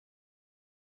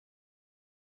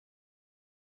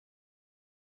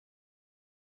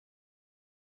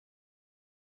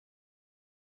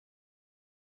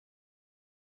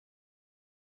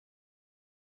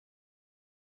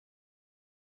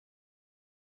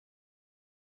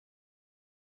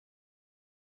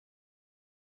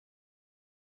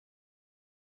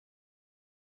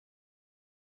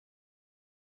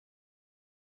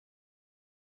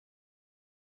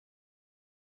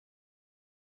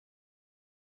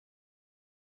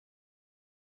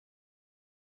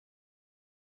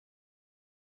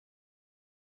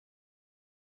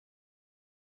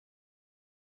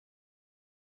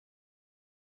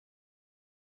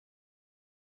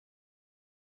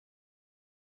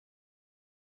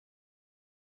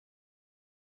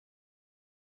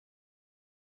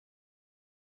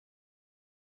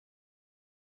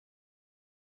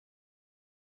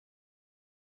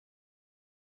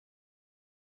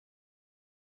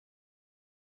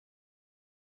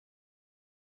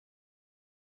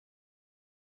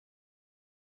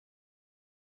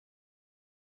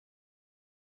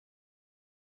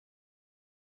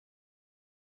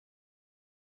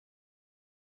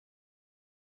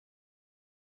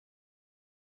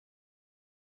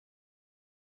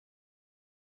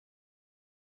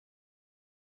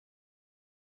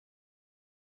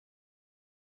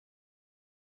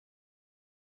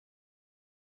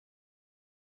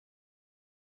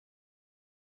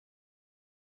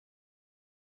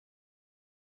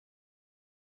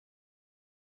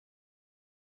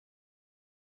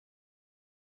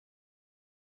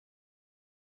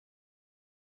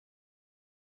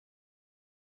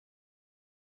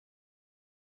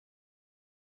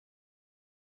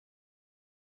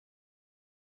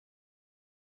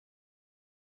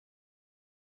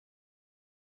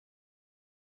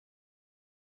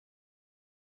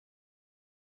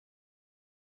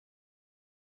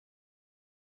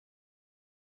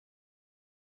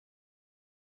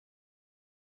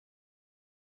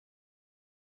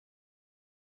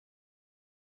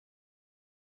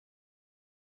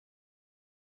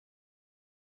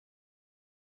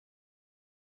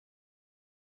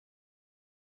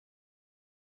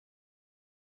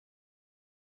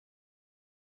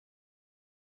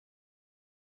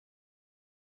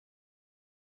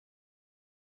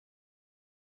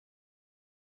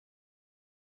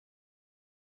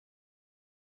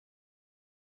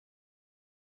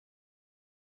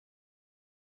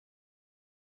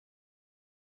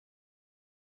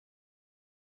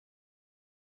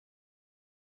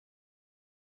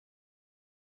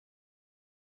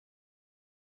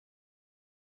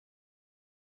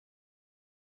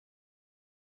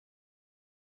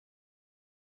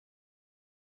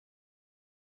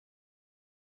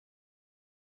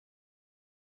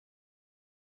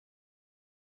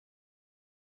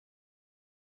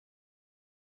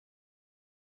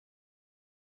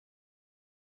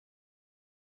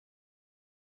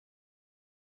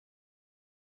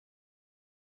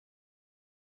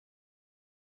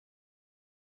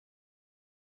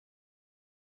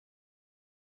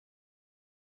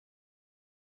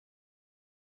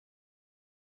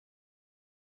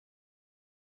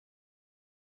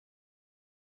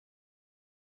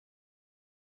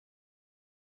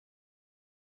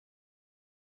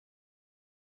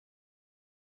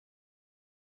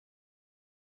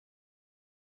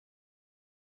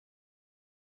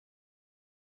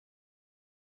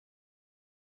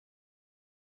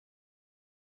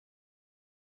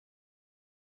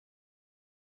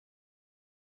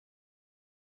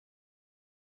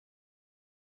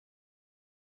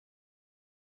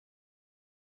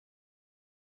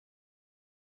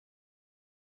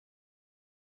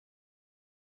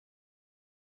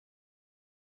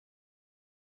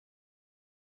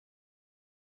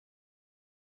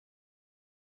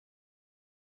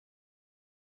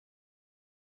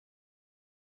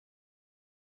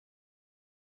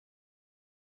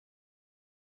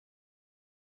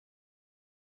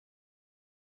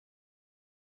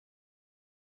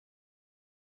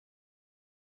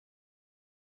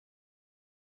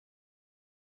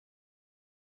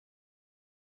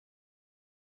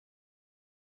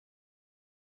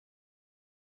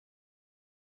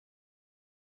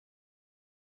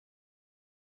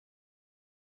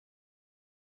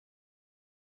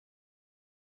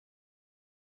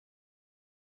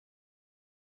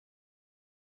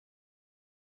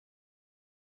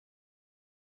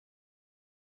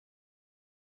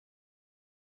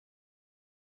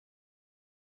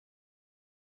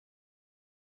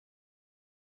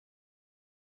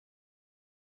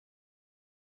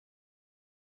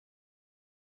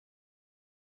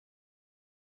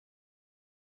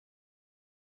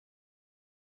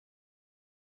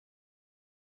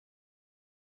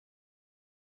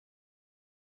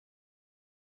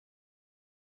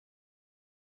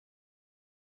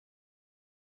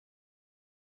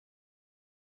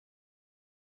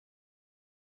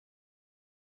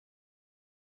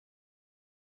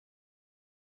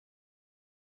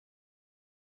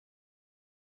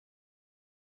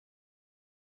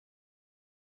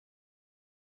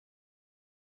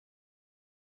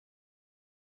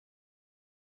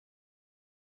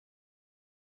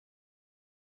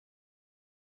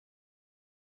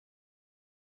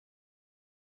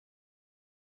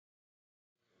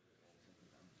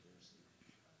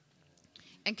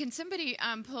And can somebody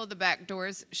pull the back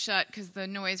doors shut, because the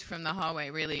noise from the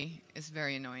hallway really is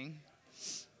very annoying.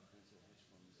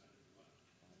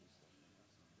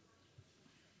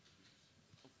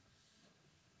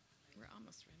 We're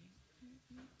almost ready.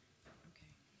 Okay.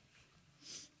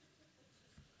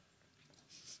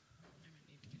 I might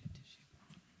need to get a tissue.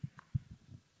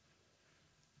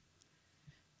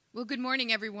 Well, good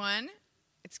morning, everyone.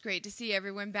 It's great to see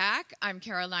everyone back. I'm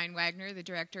Caroline Wagner, the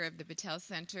director of the Battelle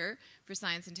Center for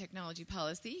Science and Technology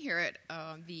Policy here at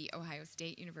the Ohio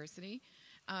State University.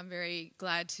 I'm very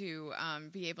glad to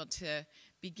be able to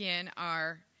begin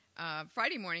our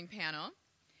Friday morning panel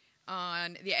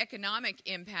on the economic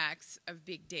impacts of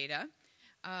big data.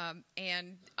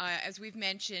 As we've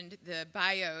mentioned, the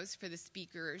bios for the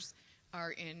speakers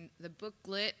are in the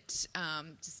booklet.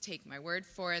 Just take my word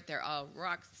for it. They're all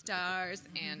rock stars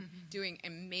and doing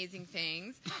amazing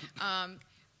things.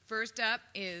 First up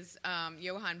is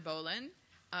Johan Bollen.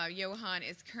 Johan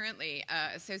is currently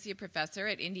associate professor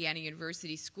at Indiana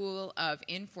University School of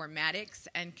Informatics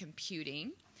and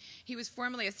Computing. He was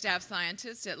formerly a staff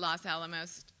scientist at Los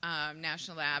Alamos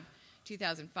National Lab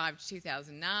 2005 to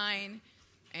 2009.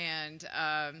 And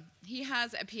he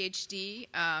has a PhD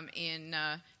in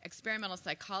experimental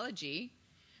psychology,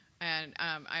 and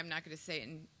I'm not going to say it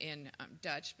in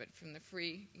Dutch, but from the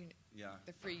Free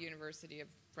University of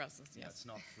Brussels. Yeah, yes. It's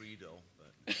not free though.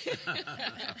 But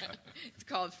it's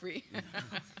called Free.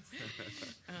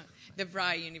 The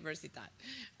Vrije Universiteit.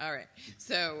 All right.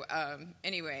 So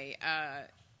anyway,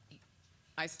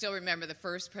 I still remember the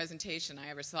first presentation I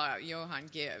ever saw Johan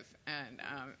give, and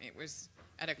it was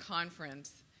at a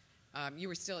conference. You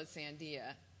were still at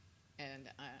Sandia, and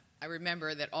I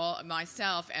remember that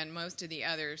myself and most of the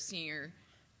other senior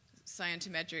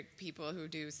scientometric people who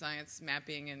do science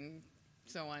mapping and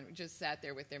so on just sat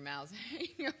there with their mouths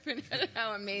hanging open at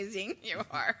how amazing you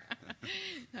are.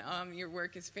 Your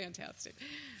work is fantastic.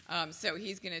 So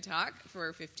he's going to talk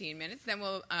for 15 minutes. Then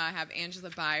we'll have Angela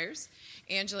Byers.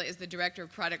 Angela is the Director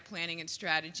of Product Planning and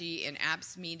Strategy in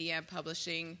Apps Media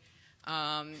Publishing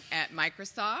at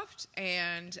Microsoft,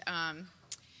 and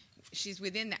she's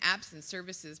within the Apps and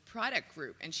Services Product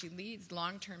Group, and she leads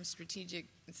long-term strategic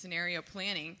scenario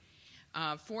planning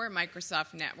for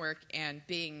Microsoft Network and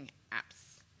Bing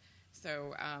Apps.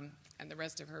 So, and the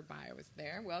rest of her bio is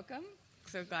there. Welcome.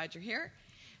 So glad you're here.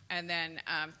 And then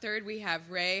third, we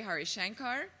have Ray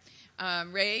Harishankar.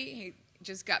 Ray, he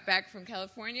just got back from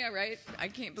California, right? I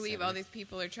can't believe all these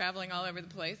people are traveling all over the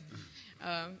place.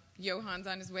 Johan's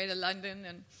on his way to London,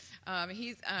 and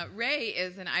Ray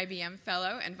is an IBM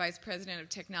fellow and vice president of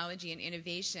technology and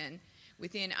innovation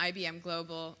within IBM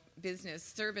Global Business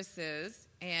Services,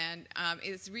 and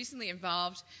is recently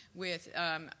involved with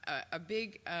a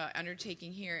big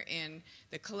undertaking here in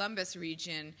the Columbus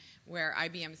region, where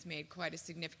IBM's made quite a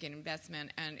significant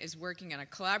investment and is working on a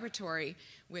collaboratory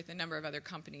with a number of other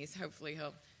companies. Hopefully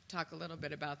he'll talk a little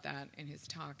bit about that in his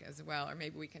talk as well, or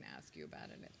maybe we can ask you about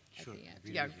it at the end.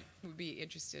 Yeah, we'd be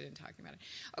interested in talking about it.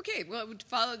 Okay, well, it would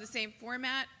follow the same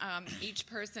format. Each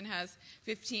person has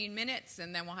 15 minutes,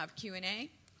 and then we'll have Q&A.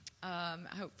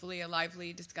 Hopefully a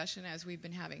lively discussion as we've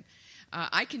been having.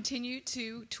 I continue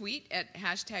to tweet at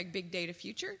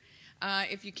 #BigDataFuture.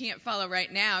 If you can't follow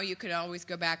right now, you could always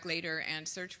go back later and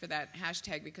search for that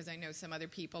hashtag, because I know some other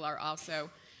people are also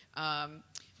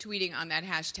tweeting on that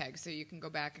hashtag, so you can go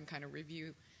back and kind of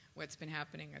review what's been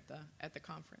happening at the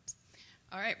conference.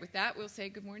 All right, with that, we'll say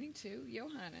good morning to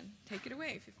Johan, and take it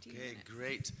away, 15 minutes. Okay,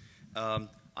 great.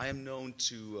 I am known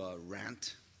to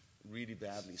rant really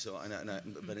badly,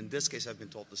 but in this case, I've been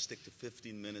told to stick to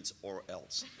 15 minutes or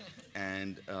else.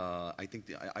 And I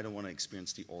think I don't want to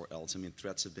experience the or else. I mean,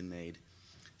 threats have been made,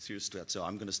 serious threats, so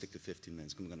I'm going to stick to 15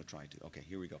 minutes. I'm going to try to. Okay,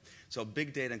 here we go. So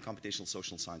big data and computational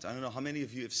social science. I don't know how many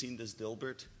of you have seen this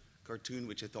Dilbert cartoon,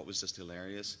 which I thought was just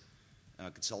hilarious.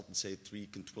 Consultants say 3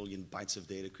 quintillion bytes of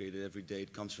data created every day.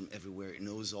 It comes from everywhere. It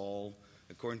knows all.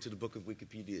 According to the book of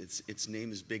Wikipedia, its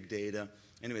name is big data.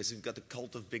 Anyways, you've got the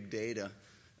cult of big data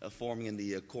forming in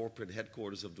the corporate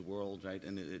headquarters of the world, right?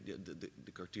 And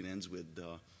the cartoon ends with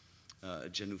a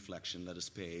genuflection, let us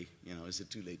pay. You know, is it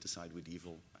too late to side with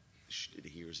evil? It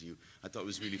hears you. I thought it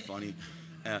was really funny.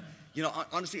 You know,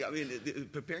 honestly, I mean,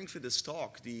 preparing for this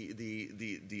talk,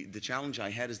 the challenge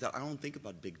I had is that I don't think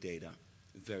about big data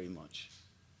very much.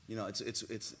 You know,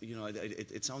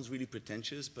 it sounds really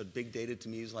pretentious, but big data to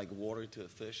me is like water to a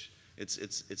fish.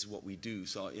 It's what we do.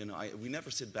 So, you know, we never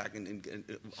sit back and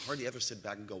hardly ever sit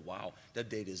back and go, wow, that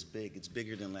data is big. It's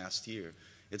bigger than last year.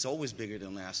 It's always bigger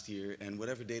than last year, and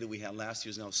whatever data we had last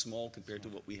year is now small compared to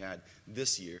what we had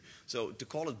this year. So to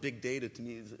call it big data to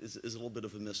me is a little bit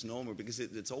of a misnomer, because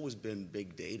it's always been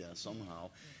big data somehow.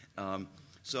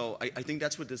 So I think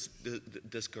that's what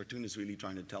this cartoon is really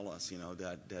trying to tell us,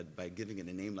 that by giving it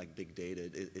a name like big data,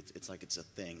 it's like it's a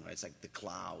thing, right? It's like the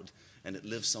cloud, and it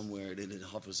lives somewhere, and it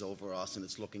hovers over us, and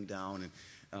it's looking down,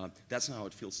 and that's not how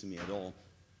it feels to me at all.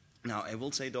 Now, I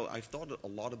will say, though, I've thought a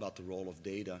lot about the role of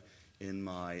data in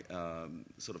my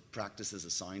sort of practice as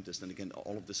a scientist. And again,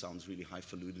 all of this sounds really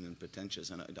highfalutin and pretentious,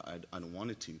 and I don't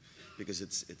want it to, because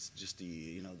it's just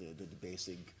the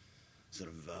basic sort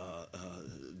of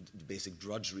the basic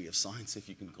drudgery of science, if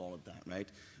you can call it that, right?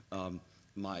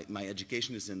 My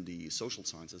education is in the social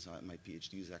sciences. My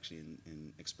PhD is actually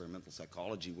in experimental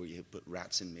psychology, where you put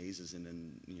rats in mazes and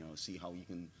then see how you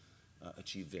can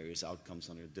achieve various outcomes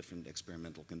under different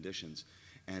experimental conditions.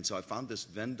 And so I found this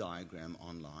Venn diagram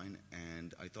online,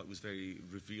 and I thought it was very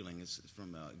revealing. It's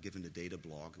from a Given the Data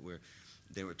blog, where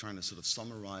they were trying to sort of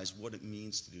summarize what it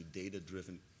means to do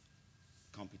data-driven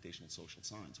computational social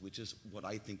science, which is what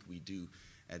I think we do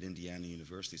at Indiana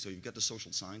University. So you've got the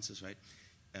social sciences, right?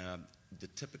 The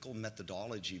typical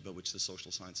methodology by which the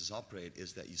social sciences operate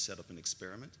is that you set up an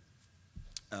experiment.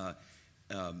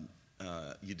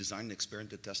 You design an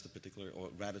experiment to test a particular, or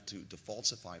rather to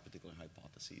falsify particular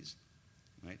hypotheses,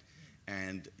 right?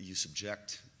 And you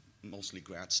subject mostly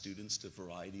grad students to a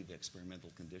variety of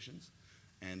experimental conditions,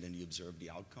 and then you observe the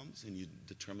outcomes, and you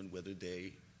determine whether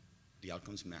the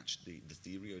outcomes match the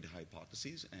theory or the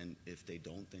hypotheses, and if they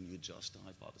don't, then you adjust the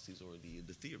hypotheses or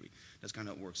the theory. That's kind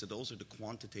of how it works. So those are the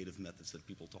quantitative methods that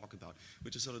people talk about,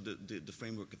 which is sort of the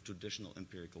framework of traditional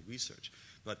empirical research.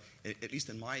 But at least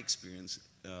in my experience,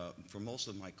 for most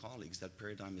of my colleagues, that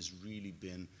paradigm has really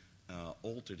been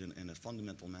altered in a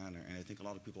fundamental manner, and I think a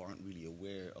lot of people aren't really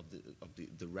aware of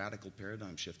the radical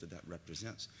paradigm shift that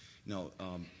represents.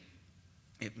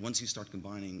 Once you start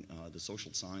combining the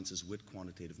social sciences with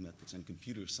quantitative methods and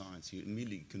computer science, you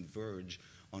immediately converge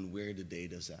on where the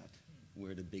data is at,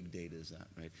 where the big data is at,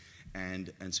 right?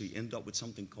 And so you end up with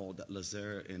something called, that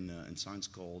Lazare in science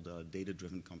called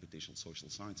data-driven computational social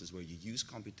sciences, where you use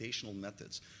computational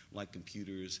methods like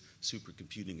computers,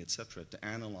 supercomputing, et cetera, to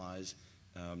analyze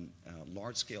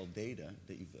large-scale data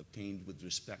that you've obtained with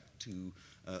respect to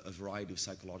a variety of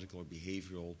psychological or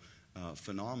behavioral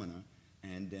phenomena,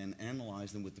 and then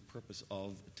analyze them with the purpose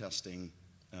of testing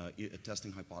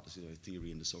hypotheses or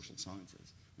theory in the social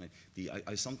sciences. Right?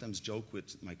 I sometimes joke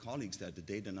with my colleagues that the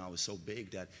data now is so big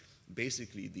that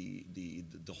basically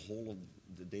the whole of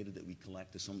the data that we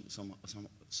collect is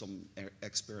some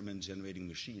experiment generating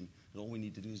machine, and all we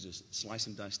need to do is just slice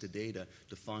and dice the data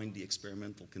to find the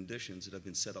experimental conditions that have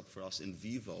been set up for us in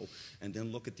vivo, and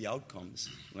then look at the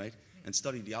outcomes, right? And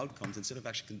study the outcomes instead of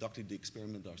actually conducting the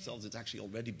experiment ourselves. It's actually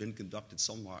already been conducted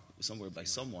somewhere by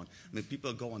someone. I mean,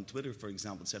 people go on Twitter, for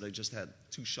example, and said, I just had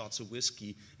 2 shots of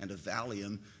whiskey and a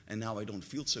Valium, and now I don't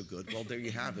feel so good. Well, there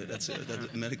you have it. That's a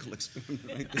medical experiment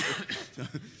right there.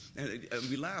 And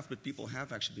we laugh, but people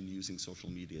have actually been using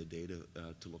social media data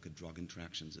to look at drug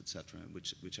interactions, et cetera,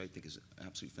 which I think is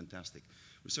absolutely fantastic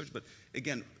research. But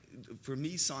again, for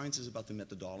me, science is about the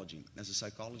methodology. As a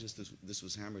psychologist, this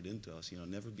was hammered into us.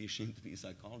 Never be ashamed to be a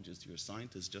psychologist. You're a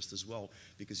scientist just as well,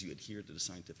 because you adhere to the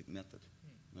scientific method,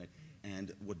 right?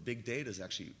 And what big data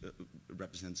actually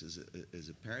represents is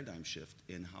a paradigm shift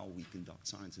in how we conduct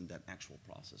science in that actual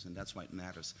process, and that's why it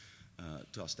matters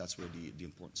to us. That's where the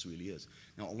importance really is.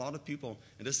 Now, a lot of people,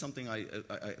 and this is something I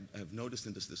have noticed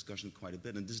in this discussion quite a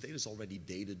bit, and this data is already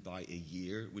dated by a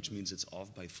year, which means it's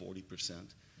off by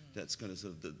 40%. That's kind of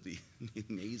sort of the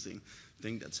amazing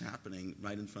thing that's happening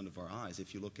right in front of our eyes.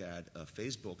 If you look at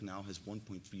Facebook now has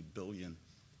 1.3 billion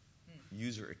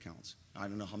user accounts. I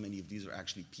don't know how many of these are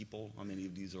actually people, how many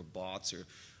of these are bots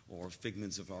or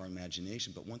figments of our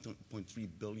imagination, but 1.3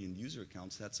 billion user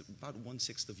accounts, that's about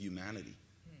 1/6 of humanity.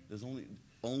 There's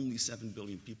only 7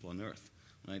 billion people on Earth,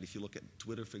 right? If you look at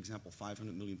Twitter, for example,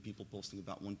 500 million people posting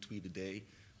about 1 tweet a day.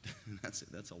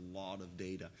 That's a lot of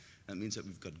data. That means that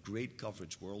we've got great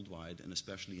coverage worldwide, and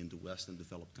especially in the West and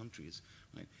developed countries,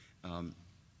 right?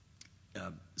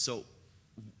 So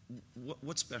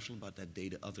what's special about that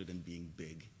data other than being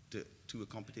big? To a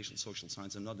computational social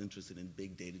science, I'm not interested in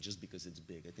big data just because it's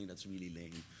big. I think that's really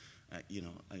lame.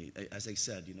 As I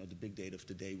said, the big data of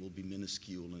today will be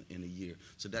minuscule in a year.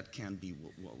 So that can be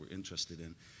what we're interested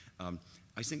in.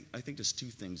 I think there's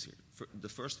 2 things here. The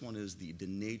first one is the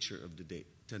nature of the data.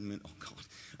 10 minutes, oh God.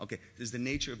 Okay, there's the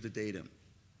nature of the data.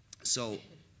 So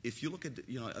if you look at,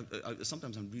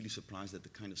 sometimes I'm really surprised at the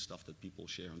kind of stuff that people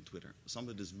share on Twitter. Some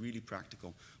of it is really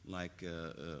practical, like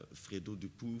Fredo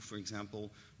Dupuy, for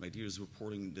example, right here is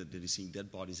reporting that he's seeing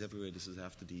dead bodies everywhere. This is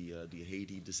after the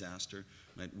Haiti disaster,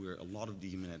 right, where a lot of the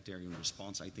humanitarian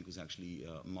response, I think, was actually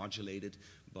modulated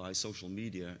by social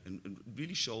media, and it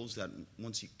really shows that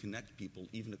once you connect people,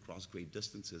 even across great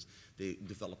distances, they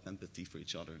develop empathy for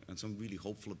each other. And so I'm really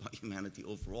hopeful about humanity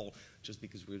overall, just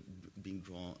because we're being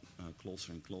drawn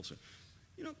closer and closer.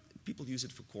 People use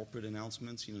it for corporate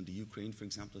announcements. The Ukraine, for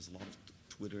example, has a lot of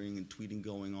twittering and tweeting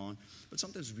going on, but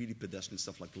sometimes really pedestrian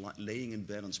stuff like laying in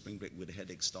bed on spring break with a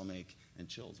headache, stomach, and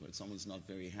chills, right? Someone's not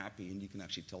very happy, and you can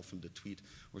actually tell from the tweet,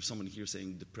 or someone here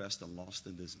saying depressed and lost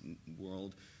in this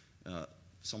world,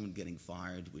 someone getting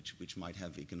fired, which might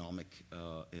have economic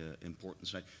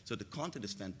importance, right? So the content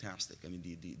is fantastic. I mean,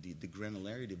 the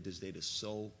granularity of this data is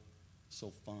so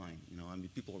fine. I mean,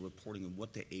 people are reporting on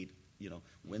what they ate,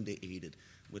 when they ate it,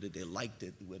 whether they liked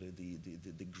it, whether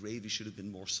the gravy should have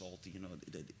been more salty.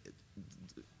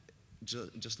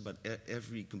 Just about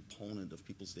every component of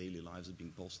people's daily lives is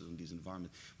being posted in these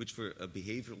environments, which for a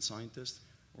behavioral scientist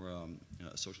or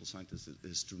a social scientist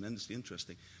is tremendously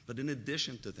interesting. But in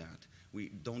addition to that, we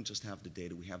don't just have the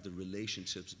data, we have the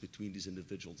relationships between these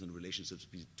individuals and relationships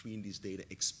between these data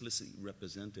explicitly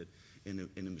represented in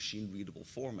a machine-readable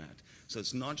format. So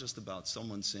it's not just about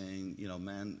someone saying,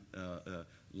 man,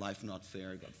 life not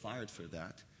fair, got fired for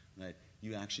that, right?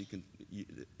 We're actually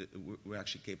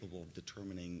capable of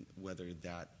determining whether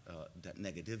that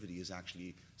negativity is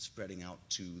actually spreading out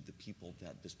to the people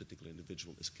that this particular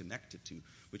individual is connected to,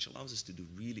 which allows us to do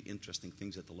really interesting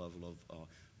things at the level of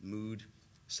mood,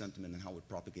 sentiment, and how it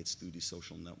propagates through these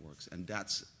social networks. And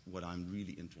that's what I'm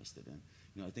really interested in.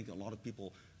 I think a lot of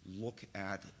people look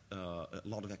at a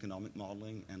lot of economic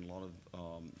modeling, and a lot of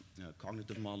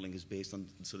cognitive modeling is based on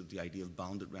sort of the idea of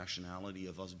bounded rationality,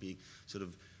 of us being sort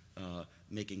of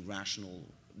making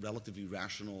relatively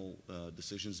rational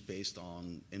decisions based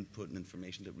on input and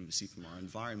information that we receive from our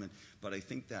environment. But I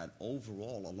think that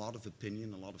overall, a lot of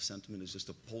opinion, a lot of sentiment is just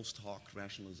a post hoc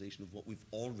rationalization of what we've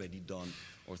already done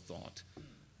or thought,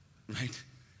 right?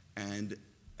 And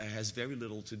it has very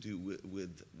little to do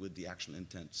with the actual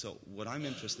intent. So what I'm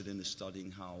interested in is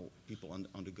studying how people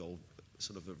undergo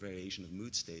sort of a variation of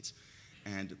mood states,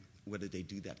 and whether they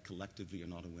do that collectively or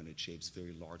not, and when it shapes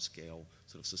very large-scale,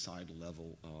 sort of societal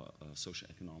level,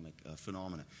 socioeconomic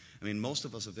phenomena. I mean, most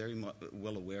of us are very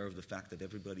well aware of the fact that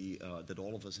that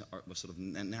all of us are sort of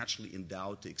naturally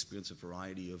endowed to experience a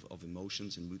variety of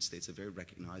emotions and mood states. They're very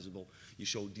recognizable. You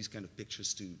show these kind of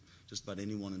pictures to just about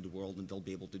anyone in the world, and they'll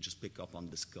be able to just pick up on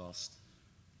disgust,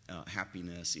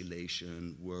 happiness,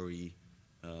 elation, worry,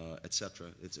 etc.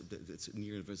 It's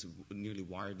nearly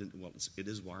wired in, well, it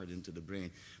is wired into the brain.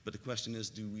 But the question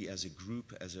is, do we as a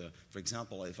group, for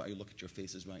example, if I look at your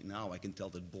faces right now, I can tell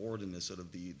that boredom is sort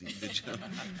of the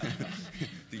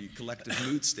collective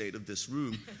mood state of this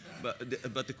room.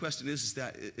 But the question is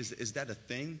that a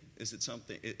thing? Is it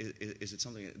something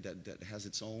that has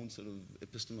its own sort of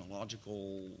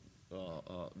epistemological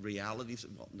realities?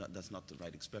 Well, that's not the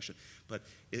right expression, but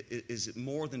is it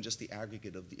more than just the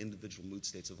aggregate of the individual mood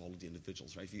states of all of the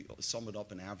individuals, right? If you sum it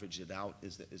up and average it out,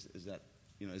 is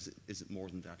it more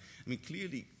than that? I mean,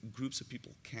 clearly groups of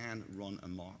people can run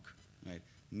amok, right?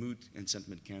 Mood and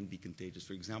sentiment can be contagious.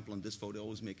 For example, on this photo, I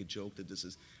always make a joke that this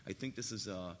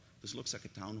looks like a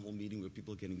town hall meeting where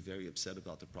people are getting very upset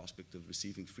about the prospect of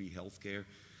receiving free health care.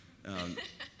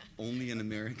 Only in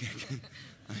America.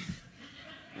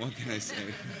 What can I say?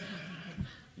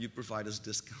 You provide us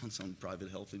discounts on private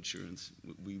health insurance.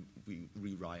 We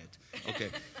riot. Okay.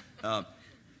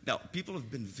 Now, people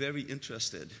have been very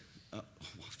interested.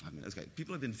 5 minutes. Okay.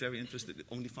 People have been very interested.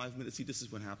 Only 5 minutes. See, this is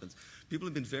what happens. People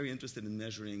have been very interested in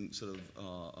measuring sort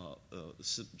of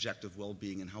subjective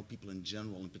well-being and how people in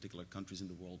general, in particular countries in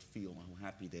the world, feel, how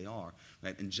happy they are.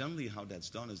 Right. And generally, how that's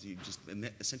done is you just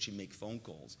essentially make phone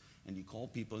calls, and you call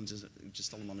people and just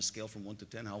tell them on a scale from 1 to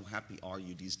 10, how happy are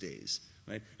you these days,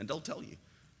 right? And they'll tell you.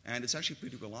 And it's actually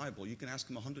pretty reliable. You can ask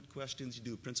them 100 questions, you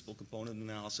do a principal component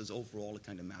analysis. Overall, it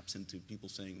kind of maps into people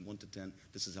saying 1 to 10,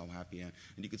 this is how happy I am.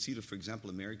 And you can see that, for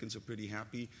example, Americans are pretty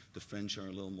happy. The French are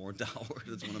a little more dour.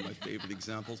 That's one of my favorite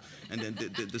examples. And then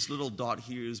this little dot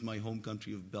here is my home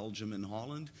country of Belgium and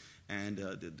Holland. And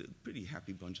they're pretty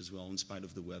happy bunch as well, in spite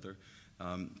of the weather.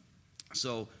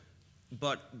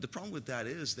 But the problem with that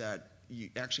is that you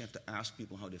actually have to ask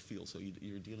people how they feel. So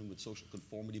you're dealing with social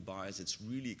conformity bias. It's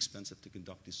really expensive to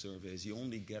conduct these surveys. You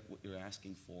only get what you're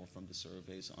asking for from the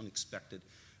surveys, unexpected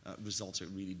results are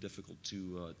really difficult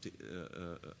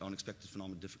unexpected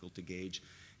phenomena difficult to gauge.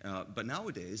 But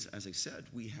nowadays, as I said,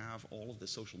 we have all of the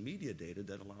social media data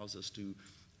that allows us to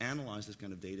analyze this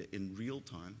kind of data in real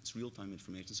time. It's real-time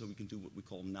information, so we can do what we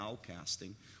call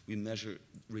nowcasting. We measure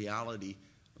reality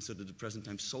so that the present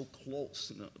time so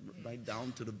close, right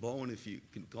down to the bone, if you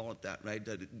can call it that, right,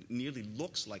 that it nearly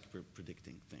looks like we're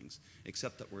predicting things,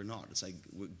 except that we're not. It's like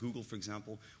Google, for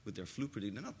example, with their flu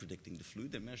prediction, they're not predicting the flu,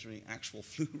 they're measuring actual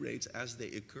flu rates as they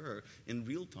occur in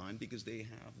real time because they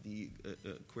have the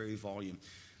query volume.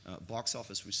 Box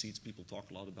office receipts, people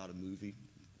talk a lot about a movie.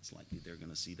 It's likely they're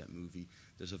going to see that movie.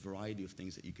 There's a variety of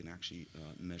things that you can actually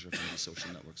measure from the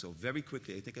social network. So very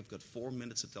quickly, I think I've got 4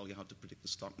 minutes to tell you how to predict the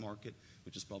stock market,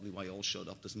 which is probably why you all showed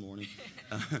up this morning.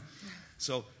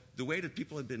 So the way that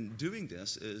people have been doing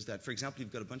this is that, for example,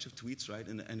 you've got a bunch of tweets, right?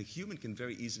 And a human can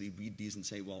very easily read these and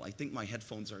say, well, I think my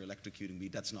headphones are electrocuting me.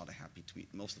 That's not a happy tweet.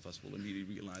 Most of us will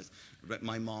immediately realize, right,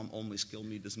 my mom almost killed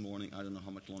me this morning. I don't know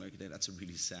how much longer I can take. That's a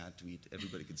really sad tweet.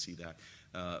 Everybody can see that.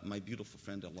 My beautiful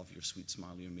friend, I love your sweet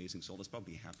smile. You're amazing soul. That's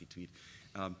probably a happy tweet.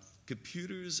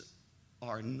 Computers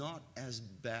are not as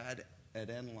bad at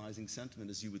analyzing sentiment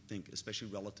as you would think, especially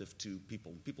relative to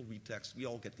people. When people read text, we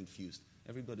all get confused.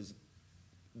 Everybody's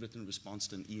written a response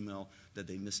to an email that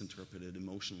they misinterpreted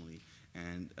emotionally.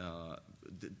 And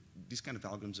these kind of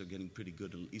algorithms are getting pretty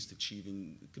good, at least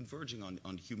converging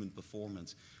on human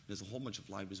performance. There's a whole bunch of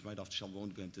libraries right off the shelf. I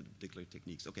won't go into the particular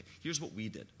techniques. Okay, here's what we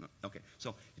did. Okay,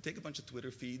 so you take a bunch of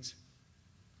Twitter feeds,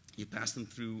 you pass them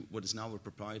through what is now a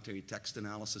proprietary text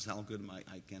analysis algorithm.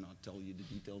 I cannot tell you the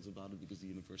details about it because the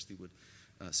university would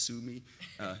sue me.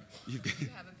 You have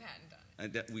a patent on it.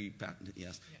 And that we patented,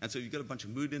 yes. Yeah. And so you've got a bunch of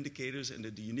mood indicators, and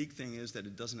the unique thing is that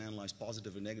it doesn't analyze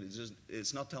positive or negative.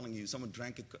 It's not telling you someone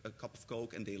drank a cup of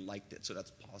Coke and they liked it, so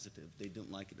that's positive. They didn't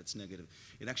like it, that's negative.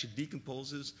 It actually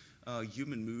decomposes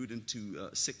human mood into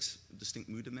 6 distinct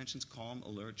mood dimensions: calm,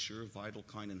 alert, sure, vital,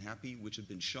 kind, and happy, which have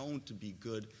been shown to be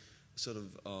good sort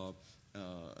of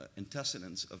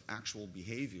antecedents of actual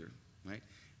behavior, right?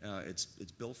 It's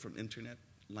built from internet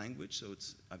language, so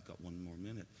I've got 1 more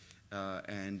minute.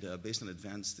 And based on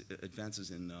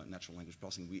advances in natural language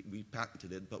processing, we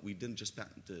patented it, but we didn't just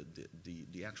patent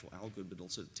the actual algorithm, but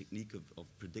also the technique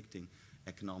of predicting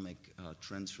economic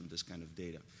trends from this kind of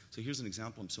data. So here's an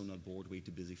example. I'm so not bored, way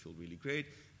too busy, feel really great.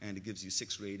 And it gives you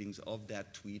 6 ratings of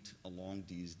that tweet along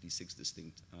these 6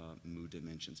 distinct mood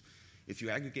dimensions. If you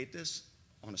aggregate this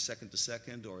on a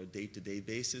second-to-second or a day-to-day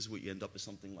basis, what you end up is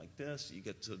something like this. You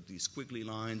get to these squiggly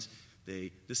lines.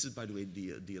 This is, by the way,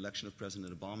 the election of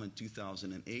President Obama in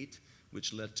 2008,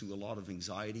 which led to a lot of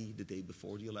anxiety the day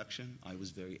before the election. I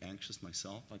was very anxious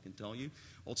myself, I can tell you.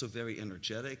 Also very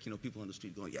energetic. You know, people on the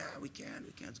street going, yeah, we can,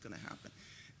 it's going to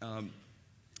happen.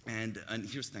 And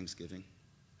here's Thanksgiving,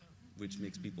 which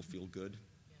makes people feel good.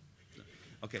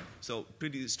 Okay, so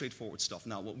pretty straightforward stuff.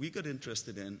 Now, what we got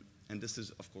interested in, and this is,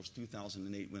 of course,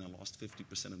 2008 when I lost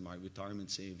 50% of my retirement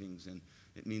savings, and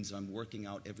it means I'm working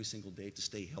out every single day to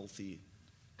stay healthy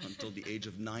until the age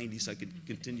of 90 so I could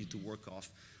continue to work off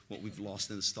what we've lost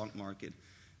in the stock market.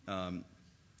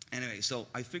 Anyway, so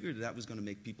I figured that was going to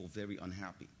make people very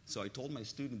unhappy. So I told my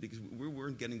student, because we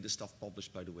weren't getting this stuff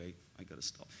published, by the way. I got to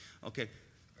stop. Okay.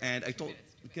 And I told,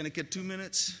 can I get 2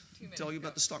 minutes? Tell you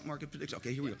about the stock market prediction?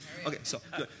 Okay, here we go. Okay, so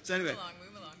good. So anyway,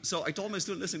 move along. So I told my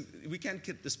student, listen, we can't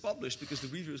get this published because the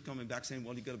reviewer is coming back saying,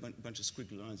 well, you got a bunch of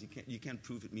squiggly lines. You can't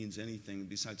prove it means anything.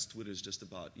 Besides, Twitter is just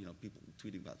about, you know, people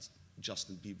tweeting about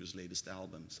Justin Bieber's latest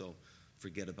album. So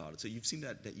forget about it. So you've seen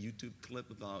that YouTube clip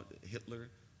about Hitler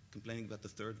complaining about the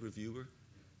 3rd reviewer?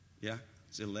 Yeah,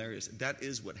 it's hilarious. That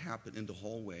is what happened in the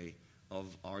hallway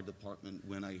of our department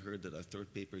when I heard that a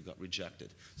 3rd paper got rejected.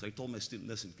 So I told my student,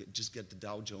 listen, just get the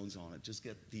Dow Jones on it. Just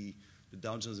get the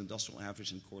Dow Jones Industrial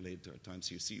Average and correlate it to our time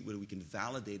series. See whether we can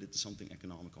validate it to something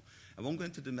economical. I won't go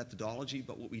into the methodology,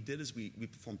 but what we did is we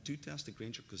performed 2 tests, the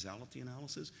Granger causality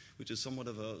analysis, which is somewhat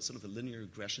of a sort of a linear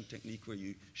regression technique where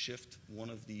you shift one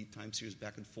of the time series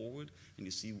back and forward, and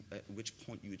you see at which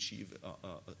point you achieve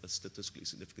a statistically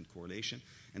significant correlation.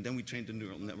 And then we trained the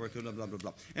neural network, blah, blah, blah,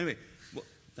 blah. Anyway, well,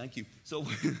 thank you. So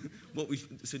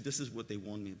so this is what they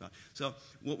warned me about. So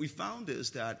what we found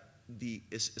is that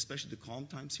especially the calm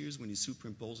time series, when you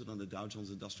superimpose it on the Dow Jones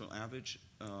Industrial Average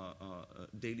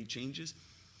daily changes,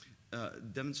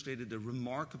 demonstrated a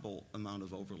remarkable amount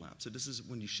of overlap. So this is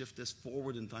when you shift this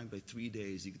forward in time by 3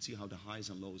 days, you can see how the highs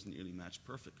and lows nearly match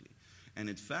perfectly. And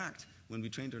in fact, when we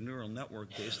trained our neural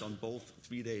network based on both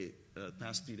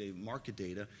past 3-day market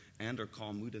data and our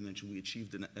calm mood dimension, we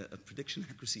achieved a prediction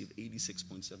accuracy of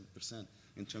 86.7%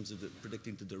 in terms of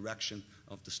predicting the direction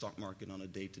of the stock market on a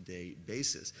day-to-day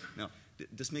basis. Now,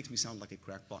 this makes me sound like a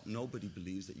crackpot. Nobody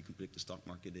believes that you can predict the stock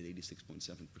market at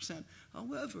 86.7%.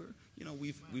 However,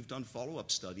 we've done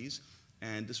follow-up studies,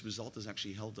 and this result has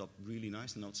actually held up really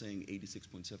nice. I'm not saying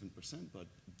 86.7%, but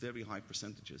very high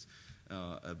percentages.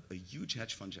 A huge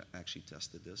hedge fund actually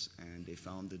tested this, and they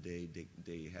found that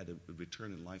they had a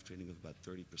return in live trading of about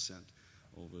 30%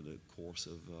 over the course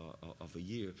of a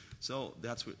year. So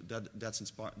that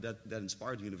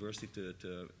inspired the university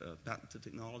to patent the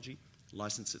technology,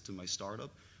 license it to my startup.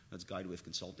 That's Guidewave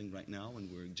Consulting right now, and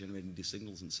we're generating these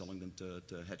signals and selling them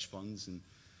to hedge funds and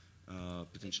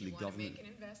potentially government. Make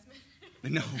an investment?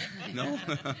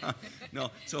 No.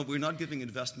 So we're not giving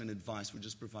investment advice. We're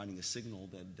just providing a signal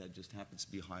that just happens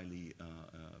to be highly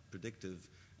predictive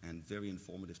and very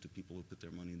informative to people who put their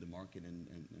money in the market and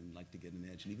like to get an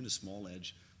edge. And even a small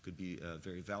edge could be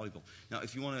very valuable. Now,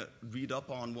 if you want to read up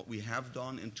on what we have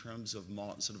done in terms of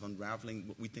sort of unraveling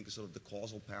what we think is sort of the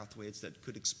causal pathways that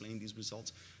could explain these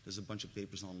results, there's a bunch of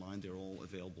papers online. They're all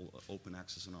available, open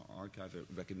access in our archive. I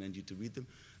recommend you to read them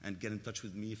and get in touch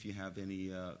with me if you have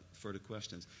any further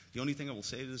questions. The only thing I will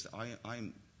say is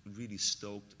I'm really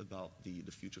stoked about the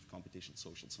future of computational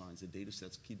social science. The data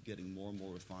sets keep getting more and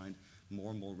more refined,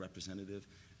 more and more representative,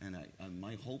 and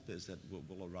my hope is that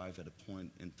we'll arrive at a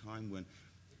point in time when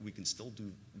we can still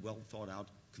do well thought out,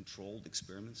 controlled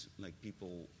experiments like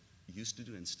people used to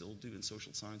do and still do in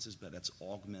social sciences, but that's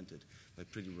augmented by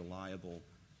pretty reliable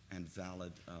and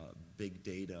valid big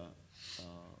data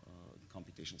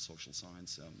computational social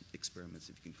science experiments,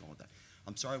 if you can call it that.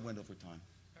 I'm sorry I went over time.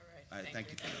 All right.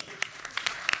 Thank you for that.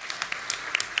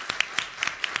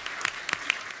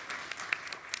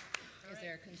 Is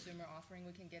there a consumer offering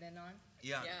we can get in on?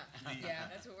 Yeah.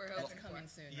 That's what we're hoping That's coming for.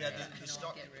 soon. Yeah, right? the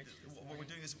stock. Get rich What we're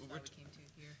doing is we came to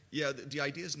here. Yeah, the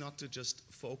idea is not to just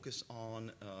focus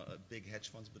on big hedge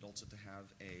funds, but also to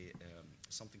have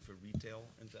something for retail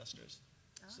investors.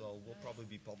 So we'll probably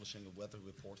be publishing a weather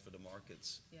report for the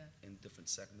markets in different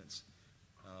segments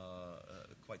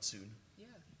quite soon. Yeah.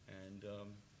 And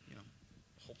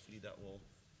hopefully that will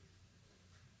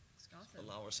Awesome.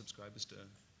 allow our subscribers to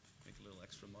make a little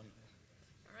extra money.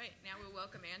 All right, now we'll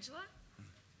welcome Angela.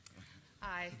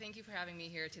 Hi, thank you for having me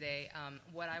here today.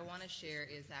 What I want to share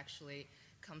is actually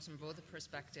comes from both the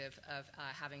perspective of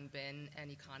having been an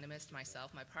economist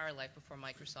myself. My prior life before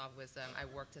Microsoft was I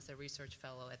worked as a research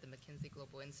fellow at the McKinsey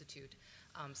Global Institute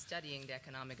studying the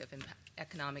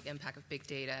economic impact of big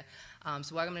data.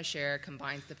 So what I'm going to share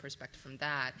combines the perspective from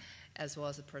that as well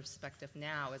as the perspective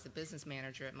now as a business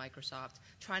manager at Microsoft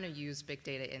trying to use big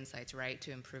data insights, right,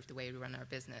 to improve the way we run our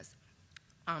business.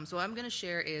 So what I'm going to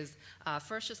share is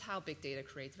first just how big data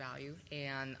creates value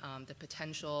and the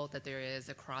potential that there is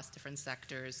across different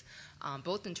sectors,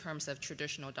 both in terms of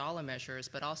traditional dollar measures,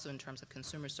 but also in terms of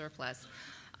consumer surplus.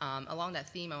 Along that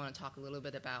theme, I want to talk a little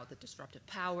bit about the disruptive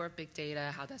power of big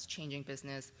data, how that's changing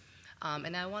business.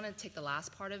 And I want to take the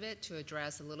last part of it to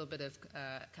address a little bit of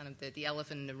kind of the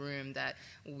elephant in the room that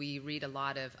we read a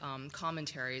lot of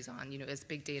commentaries on, is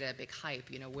big data a big hype?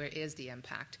 Where is the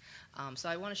impact? So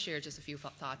I want to share just a few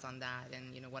thoughts on that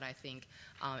and, what I think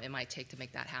it might take to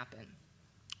make that happen.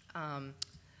 Actually,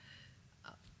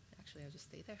 I'll just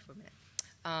stay there for a minute.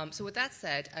 So with that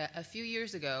said, a few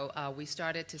years ago, we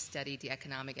started to study the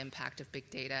economic impact of big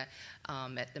data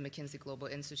at the McKinsey Global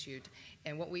Institute.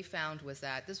 And what we found was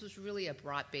that this was really a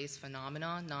broad-based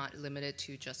phenomenon, not limited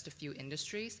to just a few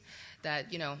industries.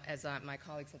 That, as my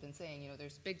colleagues have been saying,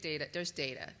 there's big data,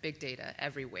 big data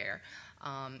everywhere.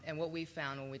 And what we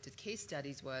found when we did case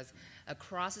studies was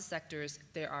across the sectors,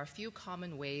 there are a few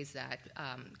common ways that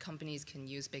companies can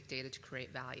use big data to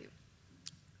create value.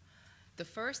 The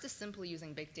first is simply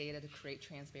using big data to create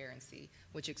transparency,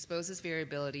 which exposes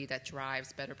variability that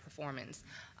drives better performance.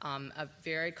 A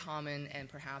very common and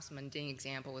perhaps mundane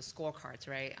example is scorecards,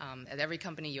 right? At every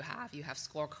company you have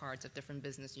scorecards of different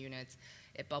business units.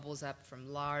 It bubbles up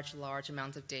from large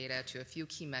amounts of data to a few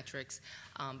key metrics.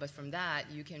 But from that,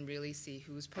 you can really see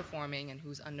who's performing and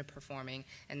who's underperforming,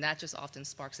 and that just often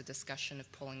sparks a discussion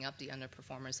of pulling up the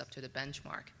underperformers up to the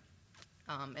benchmark.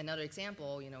 Another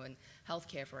example, in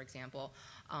healthcare, for example,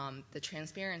 the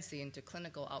transparency into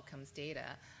clinical outcomes data,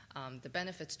 the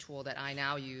benefits tool that I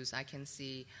now use, I can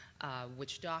see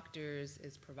which doctors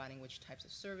is providing which types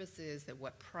of services, at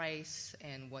what price,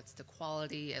 and what's the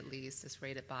quality, at least, is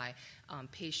rated by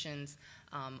patients.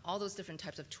 All those different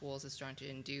types of tools is starting to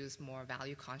induce more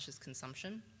value-conscious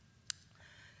consumption.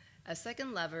 A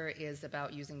second lever is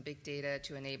about using big data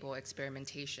to enable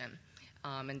experimentation.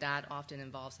 And that often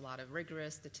involves a lot of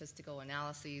rigorous statistical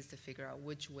analyses to figure out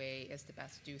which way is the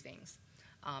best to do things.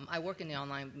 I work in the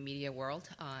online media world,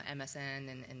 MSN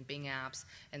and Bing apps,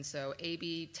 and so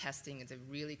A/B testing is a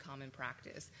really common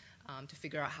practice to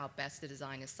figure out how best to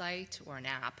design a site or an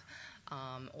app,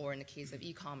 or in the case of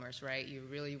e-commerce, right, you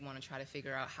really want to try to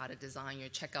figure out how to design your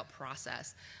checkout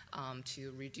process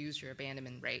to reduce your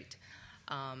abandonment rate.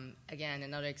 Again,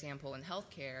 another example in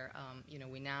healthcare,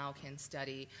 we now can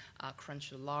study,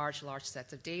 crunch large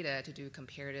sets of data to do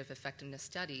comparative effectiveness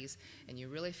studies, and you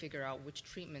really figure out which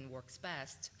treatment works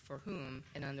best for whom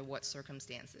and under what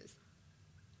circumstances.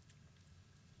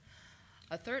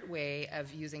 A third way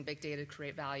of using big data to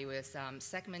create value is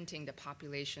segmenting the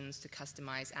populations to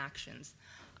customize actions.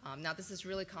 Now, this is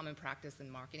really common practice in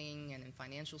marketing and in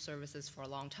financial services for a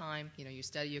long time. You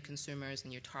study your consumers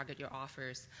and you target your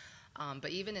offers.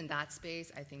 But even in that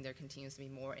space, I think there continues to be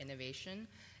more innovation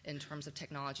in terms of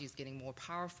technologies getting more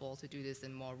powerful to do this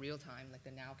in more real time, like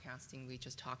the nowcasting we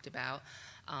just talked about,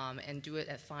 and do it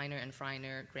at finer and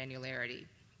finer granularity.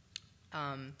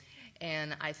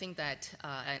 And I think that,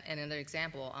 and another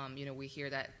example, we hear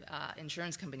that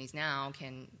insurance companies now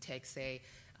can take, say,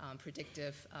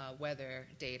 predictive weather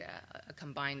data,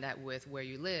 combine that with where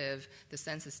you live, the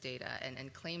census data,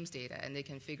 and claims data, and they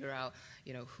can figure out,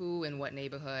 who in what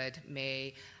neighborhood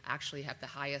may actually have the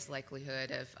highest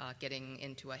likelihood of getting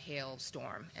into a hail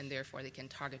storm, and therefore they can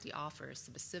target the offers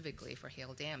specifically for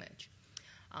hail damage.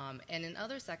 And in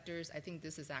other sectors, I think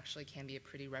this actually can be a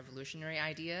pretty revolutionary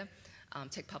idea.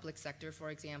 Take public sector, for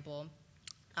example.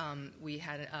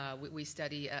 We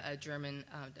study a German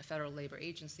federal labor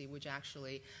agency, which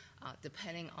actually,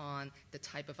 depending on the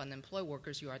type of unemployed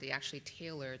workers you are, they actually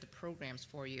tailor the programs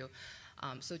for you.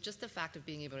 So just the fact of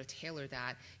being able to tailor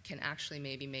that can actually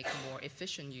maybe make more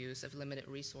efficient use of limited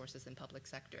resources in public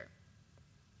sector.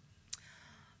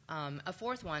 A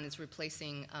fourth one is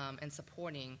replacing and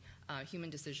supporting human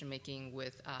decision-making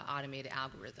with automated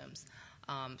algorithms.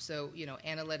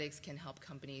 Analytics can help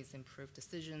companies improve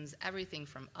decisions, everything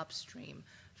from upstream,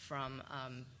 from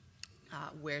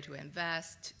where to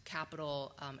invest,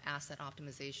 capital, asset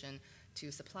optimization,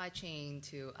 to supply chain,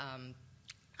 to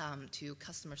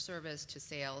customer service, to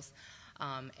sales.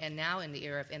 And now in the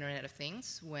era of Internet of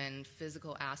Things, when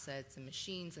physical assets and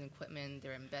machines and equipment,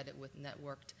 they're embedded with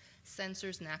networked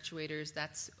sensors and actuators,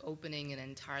 that's opening an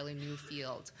entirely new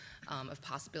field of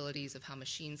possibilities of how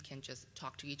machines can just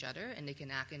talk to each other and they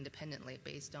can act independently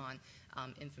based on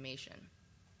information.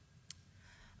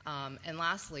 And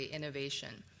lastly,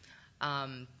 innovation.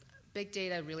 Big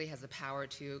data really has the power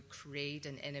to create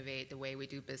and innovate the way we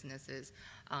do businesses.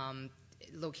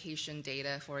 Location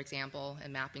data, for example,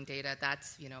 and mapping data,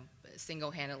 that's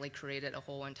single-handedly created a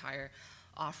whole entire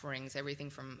offerings,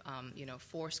 everything from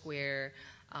Foursquare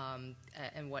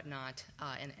and whatnot,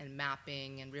 and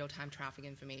mapping and real-time traffic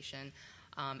information,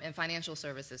 and financial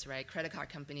services, right? Credit card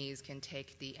companies can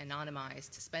take the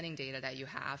anonymized spending data that you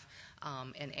have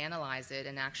and analyze it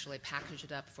and actually package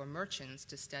it up for merchants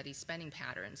to study spending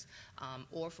patterns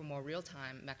or for more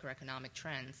real-time macroeconomic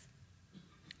trends.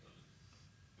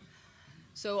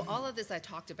 So all of this I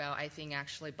talked about, I think,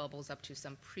 actually bubbles up to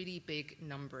some pretty big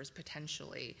numbers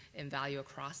potentially in value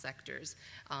across sectors.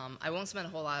 I won't spend a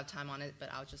whole lot of time on it, but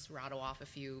I'll just rattle off a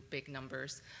few big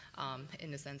numbers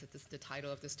in the sense that the title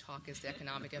of this talk is The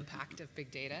Economic Impact of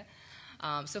Big Data.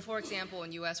 So for example,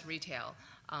 in U.S. retail,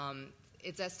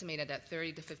 it's estimated that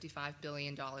 $30 to $55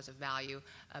 billion of value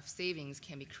of savings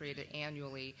can be created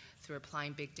annually through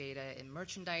applying big data in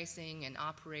merchandising and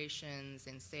operations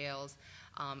and sales,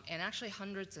 and actually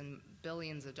hundreds and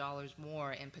billions of dollars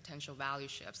more in potential value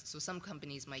shifts. So some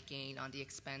companies might gain on the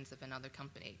expense of another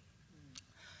company.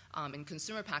 In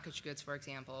consumer packaged goods, for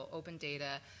example, open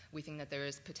data, we think that there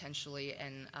is potentially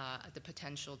the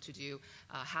potential to do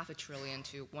 $500 billion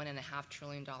to $1.5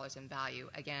 trillion in value.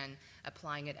 Again,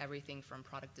 applying it everything from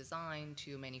product design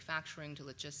to manufacturing to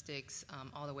logistics,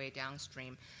 all the way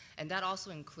downstream. And that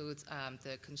also includes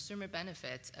the consumer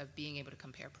benefits of being able to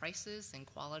compare prices and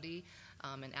quality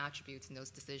and attributes in those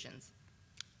decisions.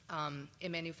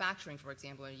 In manufacturing, for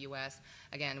example, in the U.S.,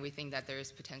 again, we think that there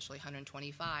is potentially $125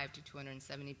 to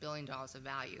 $270 billion of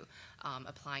value,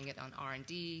 applying it on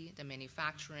R&D, the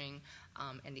manufacturing,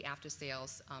 and the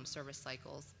after-sales service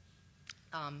cycles.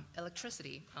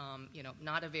 Electricity,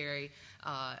 not a very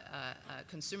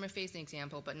consumer-facing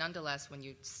example, but nonetheless, when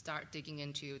you start digging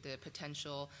into the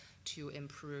potential to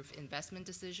improve investment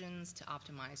decisions, to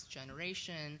optimize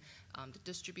generation, the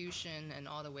distribution, and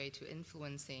all the way to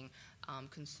influencing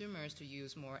consumers to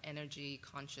use more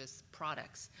energy-conscious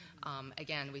products.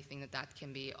 Again, we think that that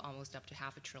can be almost up to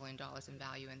 $500 billion in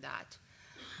value in that.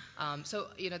 So,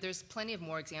 there's plenty of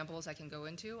more examples I can go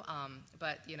into,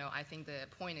 but, I think the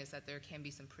point is that there can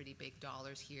be some pretty big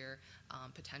dollars here,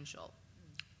 potential.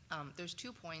 There's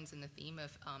 2 points in the theme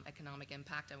of economic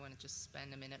impact I want to just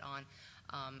spend a minute on.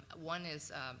 One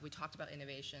is we talked about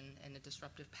innovation and the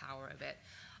disruptive power of it.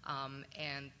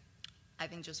 And I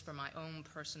think just from my own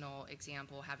personal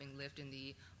example, having lived in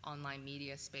the online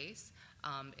media space,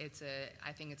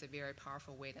 I think it's a very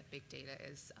powerful way that big data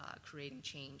is creating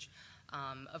change.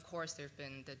 Of course, there have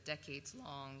been the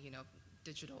decades-long,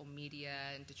 digital media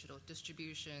and digital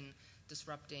distribution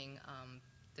disrupting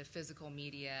the physical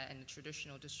media and the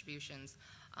traditional distributions.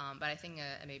 But I think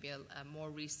maybe a more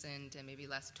recent and maybe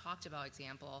less talked about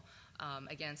example,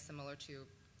 again, similar to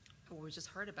what we just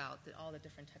heard about, that all the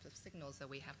different types of signals that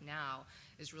we have now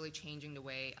is really changing the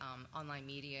way online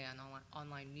media and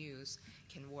online news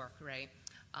can work, right?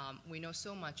 We know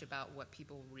so much about what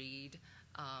people read,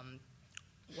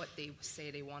 what they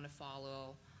say they want to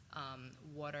follow,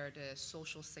 what are the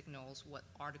social signals, what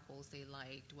articles they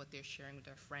liked, what they're sharing with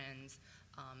their friends,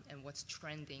 and what's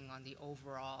trending on the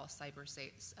overall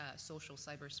social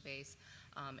cyberspace,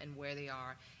 and where they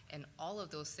are. And all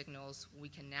of those signals, we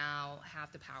can now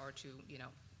have the power to,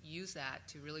 use that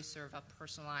to really serve up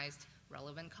personalized,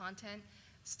 relevant content,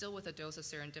 still with a dose of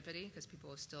serendipity, because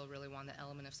people still really want the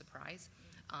element of surprise.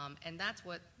 And that's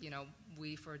what,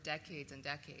 we for decades and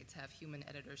decades have human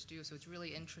editors do. So it's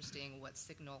really interesting what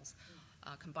signals,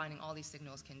 combining all these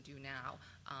signals can do now.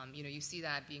 You see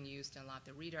that being used in a lot of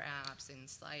the reader apps and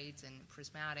sites and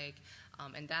Prismatic,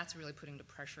 and that's really putting the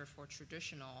pressure for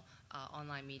traditional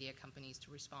online media companies to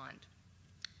respond.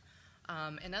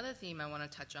 Another theme I want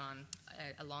to touch on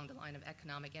along the line of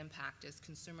economic impact is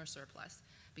consumer surplus,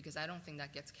 because I don't think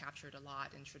that gets captured a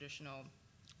lot in traditional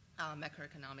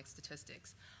macroeconomic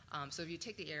statistics. So if you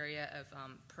take the area of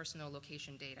personal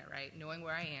location data, right, knowing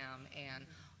where I am and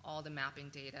all the mapping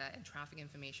data and traffic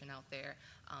information out there,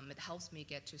 it helps me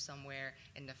get to somewhere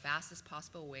in the fastest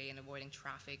possible way and avoiding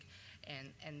traffic.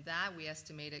 And that, we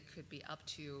estimate, it could be up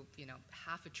to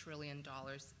 $500 billion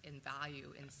in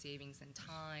value in savings in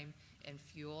time and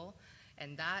fuel.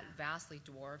 And that vastly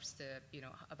dwarfs the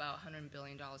about $100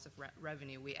 billion of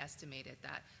revenue we estimated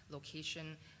that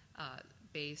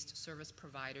location-based service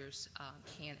providers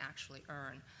can actually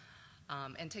earn.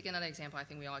 And take another example, I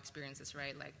think we all experience this,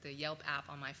 right? Like the Yelp app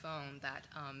on my phone that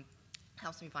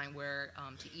helps me find where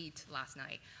to eat last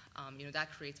night.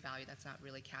 That creates value that's not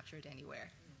really captured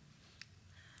anywhere.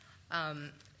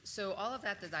 So all of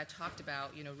that I talked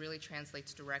about, really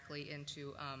translates directly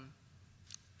into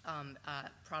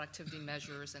productivity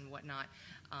measures and whatnot.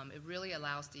 It really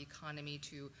allows the economy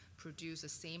to produce the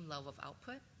same level of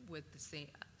output with the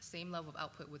same level of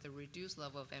output with a reduced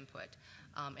level of input.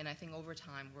 And I think over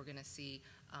time we're going to see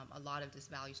a lot of this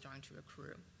value starting to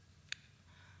accrue.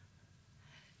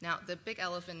 Now, the big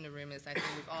elephant in the room is, I think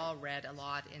we've all read a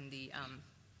lot in the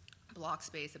blog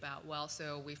space about,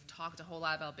 so we've talked a whole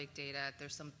lot about big data.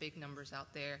 There's some big numbers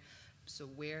out there. So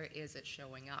where is it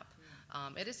showing up?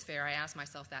 It is fair. I asked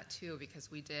myself that too, because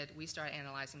we started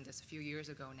analyzing this a few years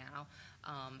ago now,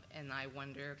 and I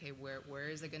wonder, okay, where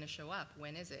is it going to show up?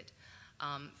 When is it?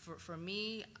 For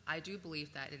me, I do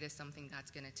believe that it is something that's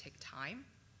going to take time.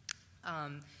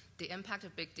 The impact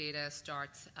of big data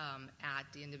starts at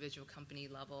the individual company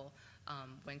level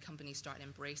when companies start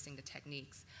embracing the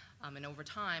techniques. And over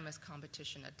time, as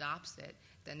competition adopts it,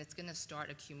 then it's going to start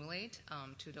accumulate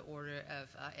to the order of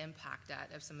impact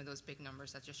of some of those big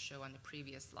numbers that just show on the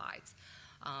previous slides.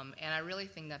 And I really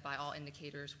think that by all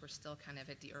indicators, we're still kind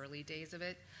of at the early days of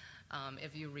it.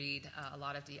 If you read a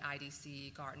lot of the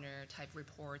IDC, Gartner type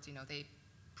reports,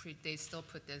 they still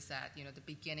put this at the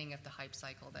beginning of the hype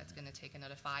cycle that's going to take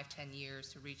another 5-10 years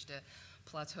to reach the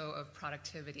plateau of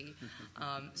productivity.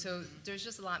 So there's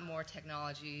just a lot more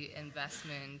technology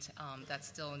investment that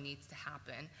still needs to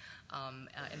happen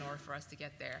in order for us to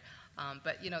get there.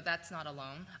 But that's not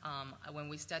alone. When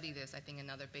we study this, I think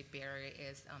another big barrier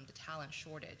is the talent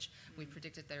shortage. We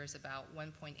predicted there's about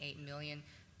 1.8 million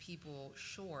people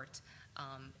short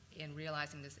in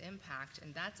realizing this impact,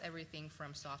 and that's everything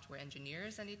from software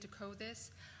engineers that need to code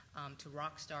this, to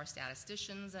rock star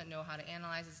statisticians that know how to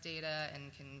analyze this data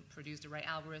and can produce the right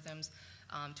algorithms,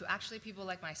 to actually people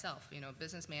like myself,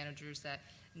 business managers that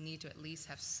need to at least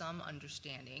have some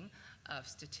understanding of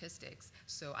statistics,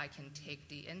 so I can take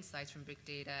the insights from big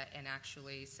data and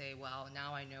actually say, well,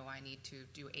 now I know I need to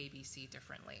do ABC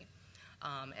differently.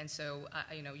 And so,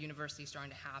 universities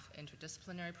starting to have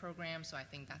interdisciplinary programs, so I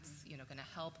think that's, going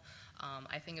to help.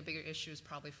 I think a bigger issue is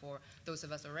probably for those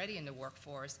of us already in the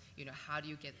workforce, how do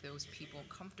you get those people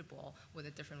comfortable with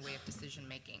a different way of decision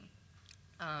making?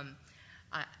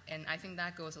 And I think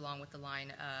that goes along with the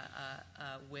line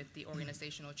with the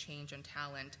organizational change and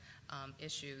talent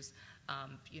issues.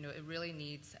 It really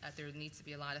needs, there needs to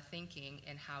be a lot of thinking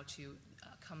in how to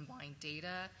combine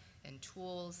data and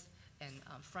tools and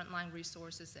frontline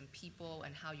resources and people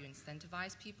and how you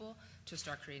incentivize people to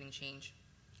start creating change.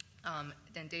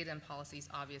 Then data and policies,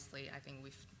 obviously, I think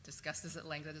we've discussed this at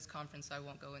length at this conference, so I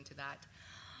won't go into that.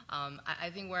 I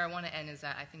think where I want to end is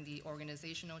that I think the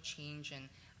organizational change and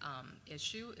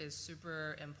issue is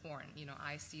super important.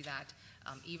 I see that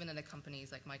even in the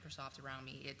companies like Microsoft around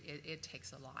me, it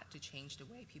takes a lot to change the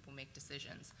way people make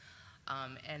decisions.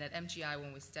 And at MGI,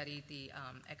 when we studied the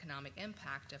economic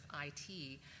impact of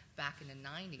IT back in the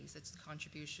 90s, its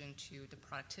contribution to the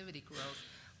productivity growth,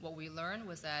 what we learned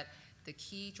was that the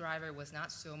key driver was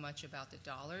not so much about the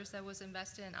dollars that was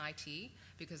invested in IT,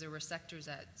 because there were sectors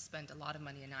that spent a lot of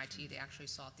money in IT. They actually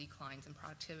saw declines in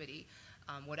productivity.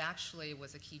 What actually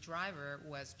was a key driver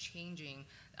was changing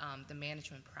the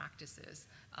management practices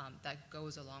that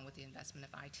goes along with the investment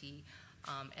of IT.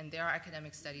 And there are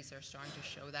academic studies that are starting to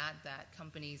show that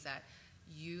companies that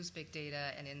use big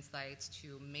data and insights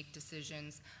to make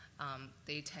decisions,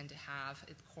 they tend to have,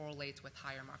 it correlates with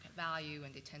higher market value,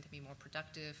 and they tend to be more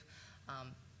productive.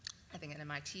 I think at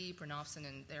MIT, Bernofson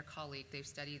and their colleague, they've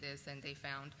studied this, and they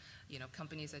found,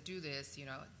 companies that do this,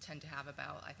 tend to have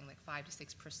about, I think, like 5 to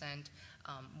 6%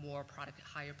 more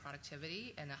higher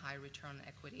productivity and a higher return on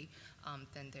equity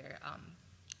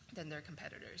than their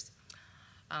competitors.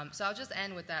 So I'll just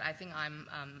end with that. I think I'm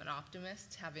an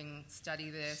optimist, having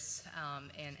studied this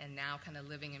and now kind of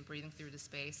living and breathing through the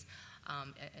space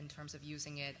in terms of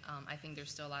using it. I think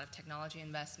there's still a lot of technology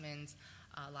investments,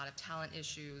 a lot of talent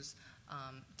issues,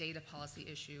 data policy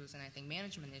issues, and I think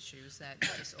management issues that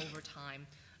just over time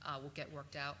will get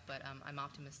worked out. But I'm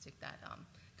optimistic that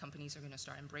companies are going to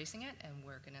start embracing it, and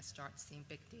we're going to start seeing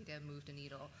big data move the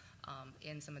needle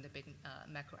in some of the big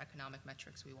macroeconomic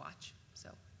metrics we watch. So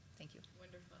thank you.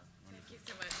 Wonderful. Thank you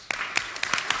so much.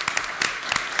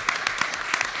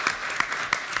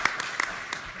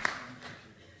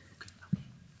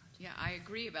 Yeah, I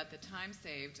agree about the time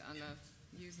saved on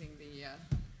using the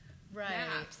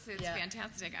maps. It's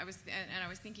fantastic. I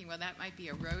was thinking, well, that might be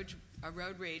a road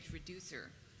rage reducer.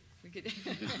 We could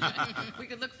we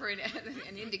could look for an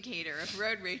indicator of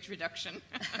road rage reduction.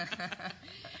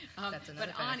 That's another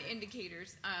but on benefit.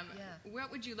 indicators, what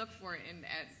would you look for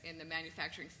in the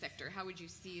manufacturing sector? How would you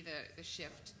see the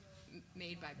shift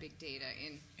made by big data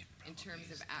in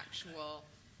terms of actual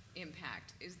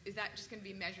impact? Is that just going to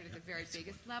be measured at the very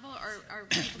biggest level, or are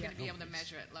people going to be able to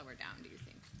measure it lower down, do you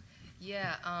think?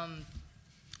 Yeah,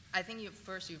 I think you're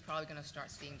probably going to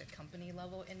start seeing the company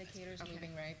level indicators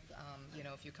moving, right?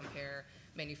 If you compare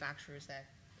manufacturers that,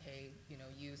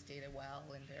 use data well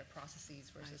in their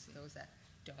processes versus those that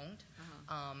don't.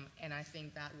 And I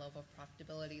think that level of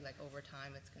profitability, like over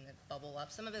time, it's going to bubble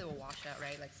up. Some of it will wash out,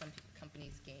 right? Like some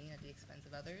companies gain at the expense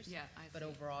of others. Yeah, I see. But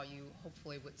overall, you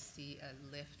hopefully would see a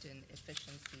lift in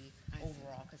efficiency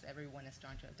overall, because everyone is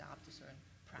starting to adopt a certain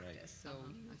practice. Right. So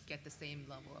you get the same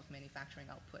level of manufacturing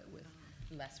output with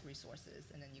less resources,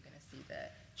 and then you're going to see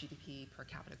the GDP per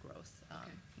capita growth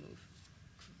move.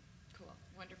 Cool.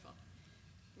 Wonderful.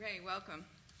 Ray, welcome.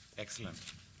 Excellent.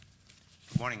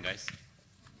 Good morning, guys.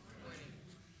 Good morning.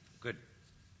 Good.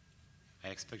 I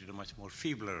expected a much more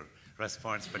feebler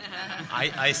response, but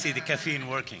I see the caffeine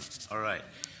working. All right.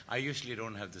 I usually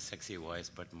don't have the sexy voice,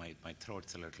 but my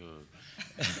throat's a little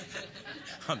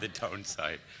on the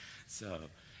downside. So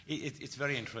it's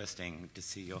very interesting to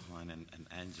see Johan and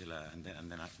Angela, and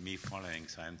then me following.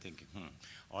 So I'm thinking,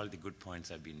 all the good points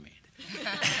have been made.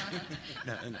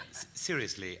 No,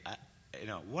 seriously,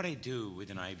 what I do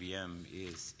within IBM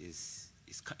is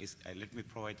let me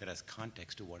provide that as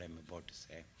context to what I'm about to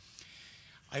say.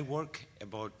 I work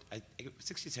about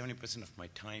 60-70% of my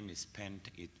time is spent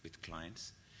with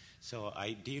clients. So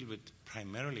I deal with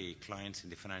primarily clients in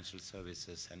the financial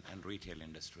services and retail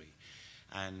industry,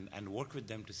 and work with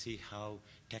them to see how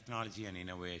technology and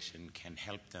innovation can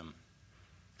help them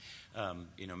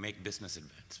make business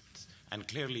advancements. And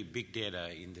clearly big data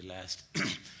in the last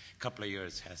couple of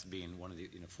years has been one of the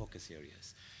focus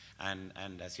areas.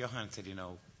 And as Johan said,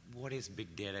 what is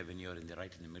big data when you're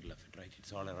right in the middle of it, right?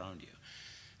 It's all around you.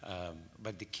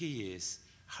 But the key is,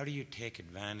 how do you take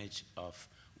advantage of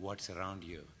what's around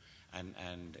you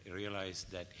and realize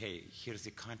that, hey, here's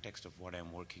the context of what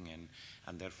I'm working in,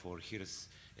 and therefore here's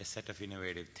a set of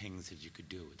innovative things that you could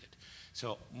do with it.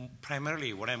 So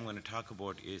primarily what I'm going to talk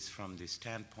about is from the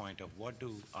standpoint of what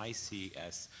do I see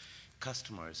as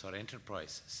customers or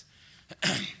enterprises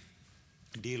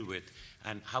deal with,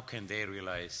 and how can they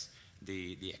realize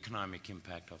the economic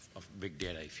impact of big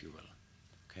data, if you will.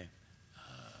 Okay,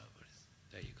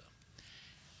 there you go.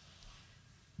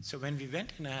 So when we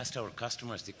went and asked our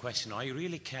customers the question, are you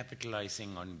really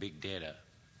capitalizing on big data?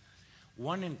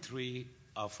 1 in 3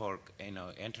 of our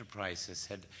enterprises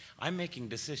said, I'm making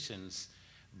decisions,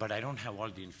 but I don't have all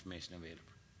the information available.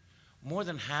 More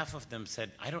than half of them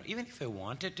said, even if I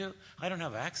wanted to, I don't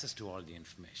have access to all the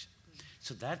information.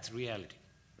 So that's reality,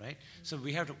 right? So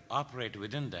we have to operate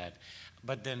within that.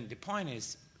 But then the point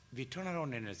is, we turn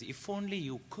around and say, if only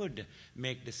you could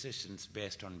make decisions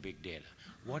based on big data,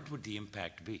 what would the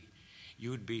impact be? You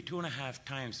would be 2.5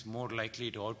 times more likely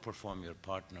to outperform your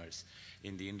partners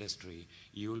in the industry.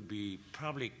 You will be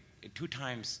probably 2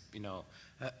 times,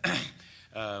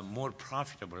 more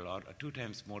profitable, or 2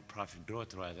 times more profit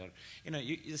growth rather.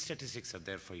 The statistics are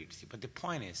there for you to see. But the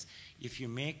point is, if you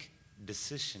make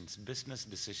decisions, business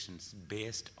decisions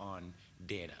based on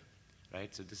data,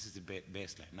 right? So this is the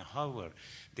baseline. Now, however,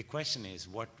 the question is,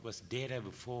 what was data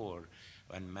before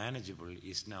and manageable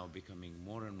is now becoming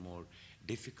more and more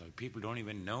difficult. People don't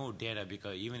even know data,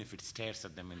 because even if it stares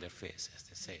at them in their face, as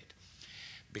they say it,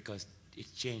 because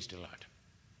it's changed a lot.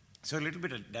 So a little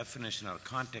bit of definition or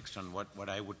context on what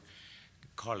I would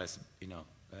call as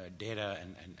data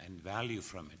and value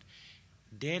from it.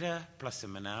 Data plus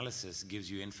some analysis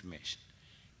gives you information.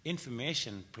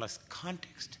 Information plus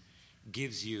context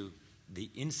gives you the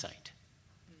insight.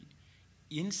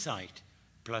 Insight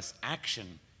plus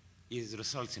action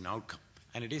results in outcome.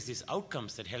 And it is these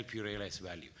outcomes that help you realize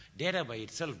value. Data by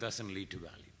itself doesn't lead to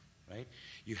value, right?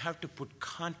 You have to put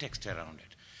context around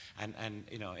it. And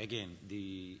again,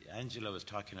 Angela was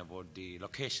talking about the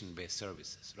location-based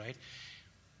services, right?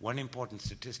 One important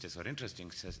statistic or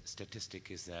interesting statistic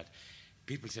is that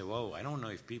people say, whoa, I don't know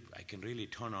if I can really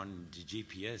turn on the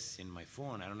GPS in my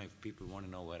phone. I don't know if people want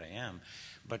to know where I am.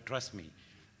 But trust me,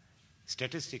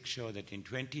 statistics show that in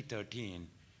 2013,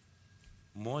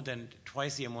 more than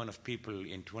twice the amount of people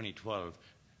in 2012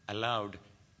 allowed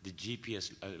the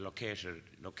GPS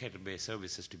locator-based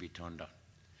services to be turned on.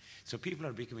 So people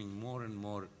are becoming more and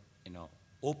more,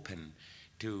 open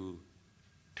to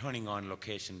turning on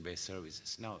location-based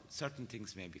services. Now, certain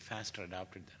things may be faster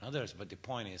adopted than others, but the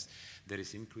point is there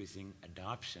is increasing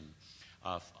adoption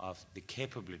of the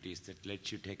capabilities that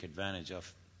let you take advantage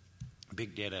of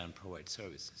big data and provide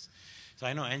services. So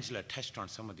I know Angela touched on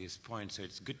some of these points, so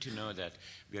it's good to know that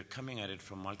we are coming at it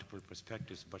from multiple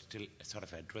perspectives, but still sort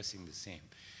of addressing the same.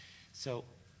 So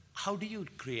how do you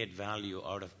create value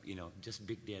out of just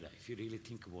big data, if you really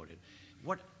think about it?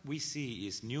 What we see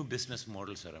is new business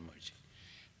models are emerging.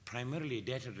 Primarily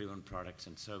data-driven products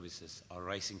and services are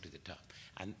rising to the top.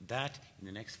 And that, in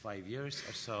the next 5 years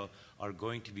or so, are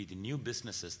going to be the new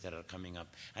businesses that are coming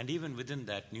up. And even within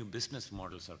that, new business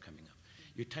models are coming up.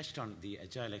 You touched on the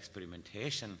agile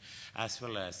experimentation, as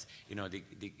well as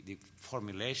the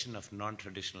formulation of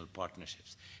non-traditional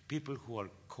partnerships. People who are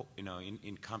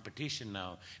in competition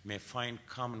now may find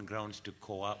common grounds to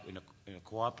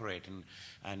cooperate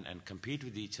and compete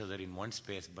with each other in one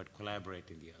space, but collaborate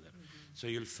in the other. Mm-hmm. So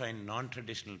you'll find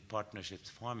non-traditional partnerships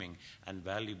forming and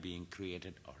value being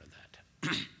created out of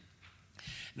that.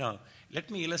 Now, let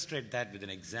me illustrate that with an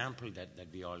example that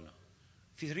we all know.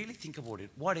 If you really think about it,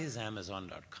 what is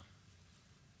Amazon.com?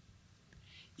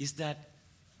 Is that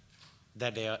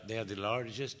they are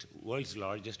the world's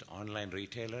largest online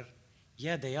retailer?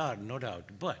 Yeah, they are, no doubt.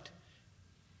 But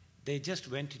they just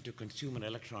went into consumer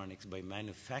electronics by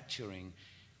manufacturing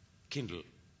Kindle,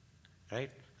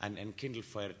 right? And Kindle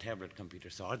Fire tablet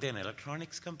computers. So are they an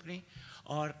electronics company?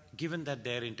 Or given that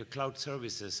they're into cloud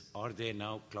services, are they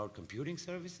now cloud computing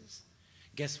services?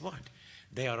 Guess what?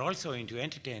 They are also into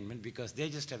entertainment, because they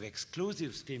just have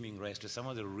exclusive streaming rights to some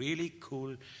of the really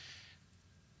cool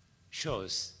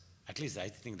shows. At least I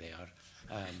think they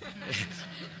are.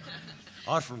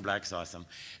 Orphan Black's awesome.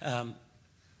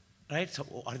 Right? So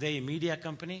are they a media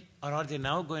company? Or are they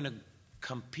now going to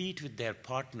compete with their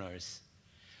partners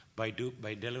by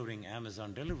delivering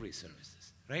Amazon delivery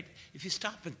services? Right? If you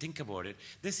stop and think about it,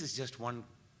 this is just one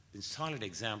solid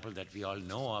example that we all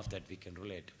know of that we can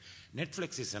relate to.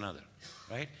 Netflix is another,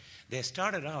 right? They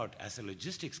started out as a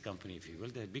logistics company, if you will.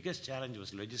 Their biggest challenge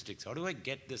was logistics. How do I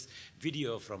get this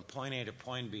video from point A to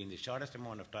point B in the shortest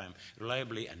amount of time,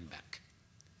 reliably and back?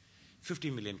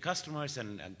 50 million customers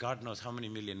and God knows how many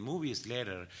million movies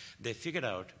later, they figured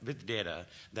out with data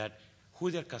that who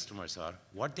their customers are,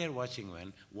 what they're watching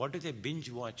when, what do they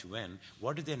binge watch when,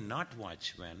 what do they not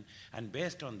watch when, and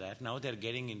based on that, now they're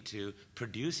getting into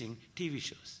producing TV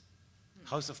shows,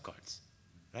 House of Cards,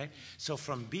 right? So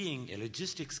from being a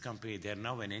logistics company, they're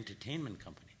now an entertainment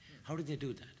company. How do they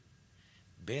do that?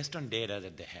 based on data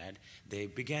that they had. They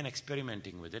began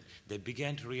experimenting with it. They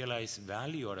began to realize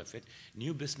value out of it.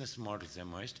 New business models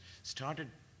emerged, started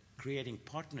creating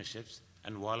partnerships,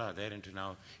 and voila, they're into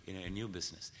now a new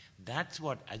business. That's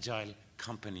what agile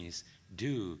companies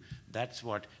do. That's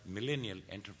what millennial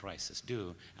enterprises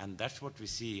do. And that's what we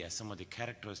see as some of the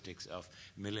characteristics of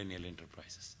millennial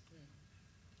enterprises.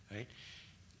 Right?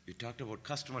 You talked about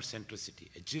customer centricity,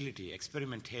 agility,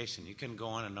 experimentation. You can go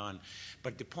on and on.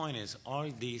 But the point is, all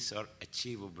these are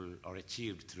achievable or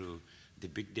achieved through the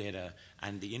big data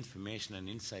and the information and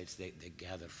insights they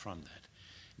gather from that.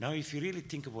 Now, if you really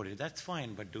think about it, that's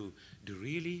fine. But do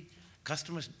really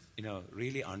customers,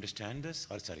 really understand this?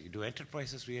 Or sorry, do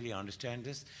enterprises really understand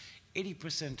this?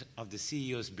 80% of the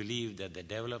CEOs believe that they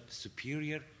develop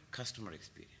superior customer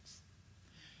experience.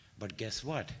 But guess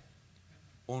what?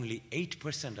 Only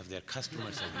 8% of their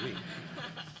customers agree.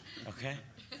 Okay?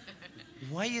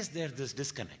 Why is there this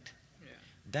disconnect? Yeah.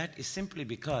 That is simply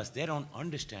because they don't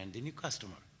understand the new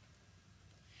customer.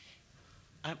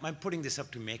 I'm putting this up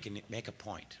to make a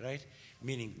point, right?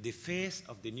 Meaning the face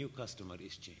of the new customer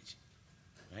is changing,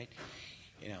 right?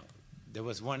 There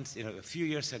was once, a few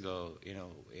years ago,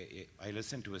 I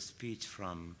listened to a speech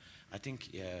from, I think,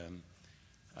 a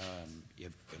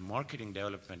marketing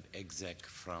development exec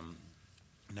from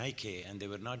Nike, and they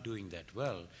were not doing that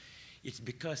well. It's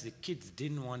because the kids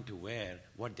didn't want to wear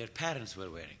what their parents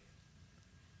were wearing.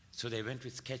 So they went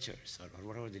with Skechers or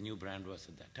whatever the new brand was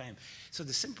at that time. So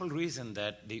the simple reason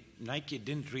that the Nike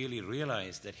didn't really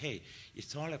realize that, hey,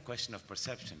 it's all a question of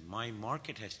perception. My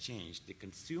market has changed. The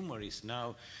consumer is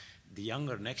now the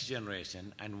younger next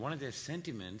generation, and one of their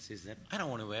sentiments is that I don't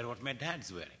want to wear what my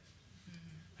dad's wearing,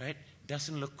 right?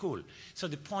 Doesn't look cool. So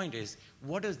the point is,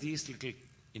 what does these little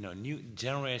new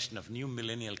generation of new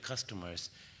millennial customers,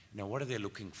 what are they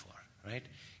looking for, right?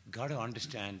 Got to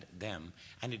understand them.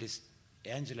 And it is,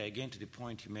 Angela, again to the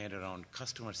point you made around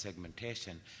customer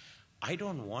segmentation, I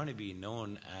don't want to be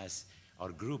known as or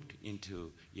grouped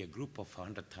into a group of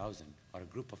 100,000 or a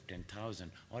group of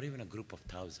 10,000 or even a group of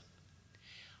 1,000.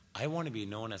 I want to be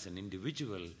known as an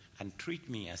individual and treat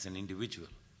me as an individual.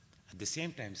 At the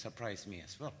same time, surprise me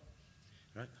as well.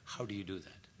 Right? How do you do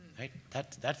that? Right?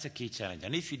 That's a key challenge.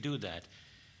 And if you do that,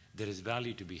 there is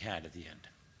value to be had at the end.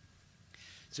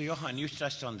 So Johan, you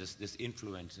touched on this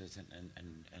influencers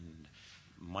and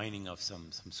mining of some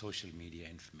social media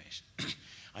information.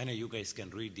 I know you guys can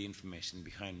read the information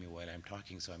behind me while I'm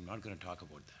talking, so I'm not going to talk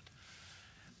about that.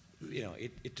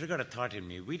 It triggered a thought in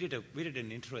me. We did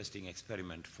an interesting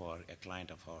experiment for a client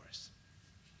of ours.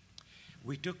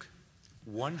 We took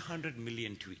 100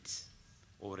 million tweets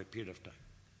over a period of time.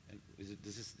 And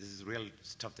this is real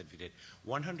stuff that we did.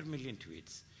 100 million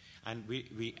tweets. And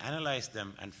we analyzed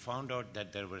them and found out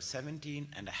that there were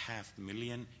 17.5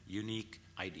 million unique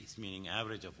IDs, meaning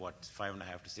average of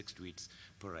 5.5 to 6 tweets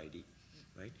per ID,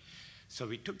 right? So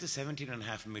we took the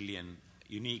 17.5 million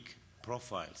unique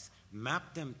profiles,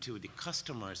 mapped them to the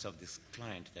customers of this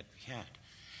client that we had,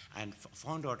 and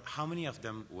found out how many of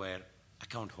them were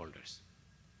account holders,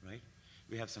 right?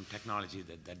 We have some technology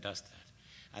that does that.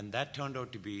 And that turned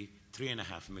out to be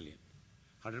 3.5 million.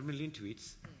 100 million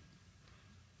tweets,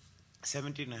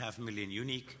 17.5 million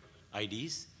unique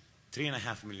IDs,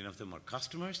 3.5 million of them are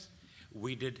customers.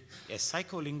 We did a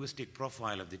psycholinguistic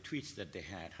profile of the tweets that they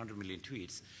had, 100 million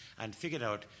tweets, and figured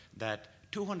out that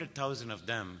 200,000 of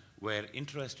them were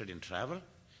interested in travel,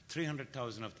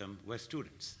 300,000 of them were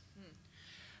students.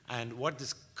 And what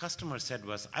this customer said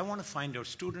was, I want to find out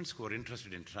students who are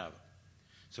interested in travel.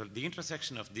 So the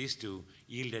intersection of these two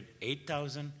yielded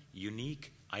 8,000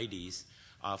 unique IDs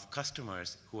of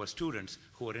customers who are students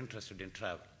who are interested in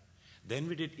travel. Then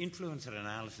we did influencer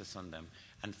analysis on them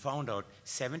and found out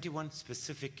 71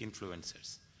 specific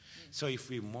influencers. So if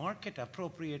we market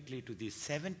appropriately to these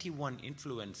 71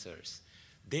 influencers,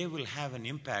 they will have an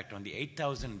impact on the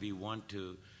 8,000 we want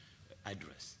to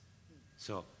address.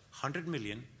 So 100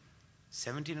 million,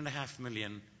 17.5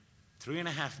 million,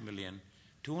 3.5 million,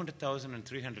 200,000 and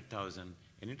 300,000,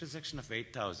 an intersection of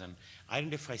 8,000,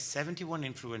 identify 71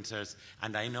 influencers,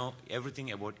 and I know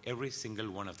everything about every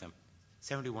single one of them.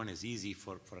 71 is easy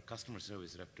for a customer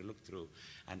service rep to look through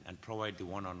and provide the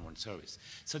one-on-one service.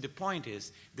 So the point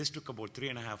is, this took about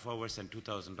 3.5 hours and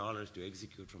 $2,000 to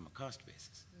execute from a cost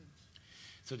basis.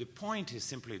 So the point is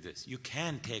simply this. You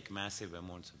can take massive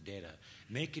amounts of data,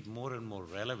 make it more and more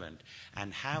relevant,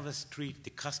 and have us treat the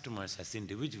customers as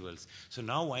individuals. So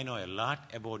now I know a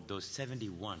lot about those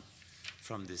 71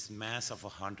 from this mass of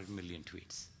 100 million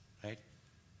tweets, right?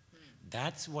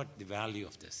 That's what the value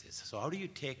of this is. So how do you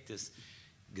take this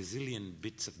gazillion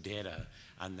bits of data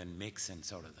and then make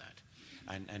sense out of that?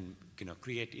 and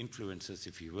create influences,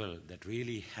 if you will, that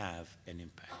really have an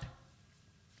impact.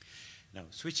 Now,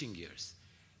 switching gears,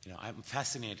 I'm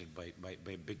fascinated by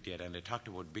big data, and I talked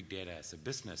about big data as a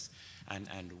business,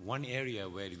 and one area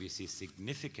where we see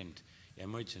significant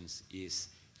emergence is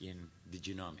in the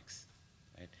genomics,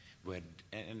 right?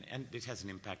 And it has an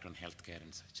impact on healthcare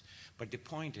and such. But the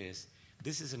point is,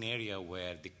 this is an area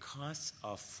where the costs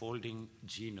of folding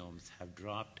genomes have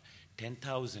dropped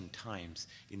 10,000 times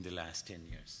in the last 10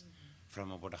 years,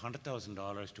 from about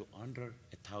 $100,000 to under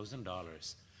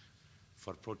 $1,000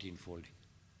 for protein folding.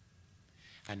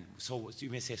 And so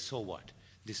you may say, so what?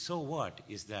 The so what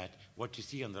is that what you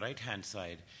see on the right-hand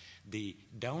side, the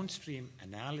downstream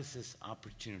analysis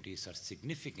opportunities are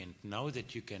significant. Now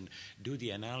that you can do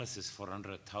the analysis for under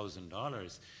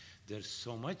 $1,000, there's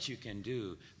so much you can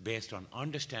do based on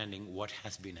understanding what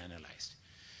has been analyzed.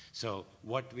 So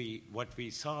what we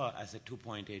saw as a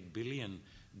 $2.8 billion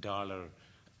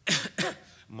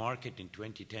market in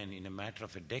 2010 in a matter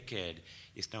of a decade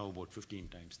is now about 15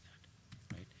 times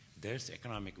that, right? There's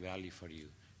economic value for you,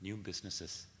 new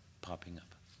businesses popping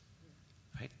up,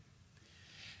 right?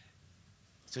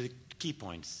 So the key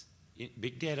points,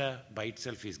 big data by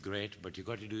itself is great, but you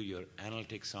got to do your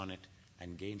analytics on it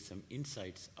and gain some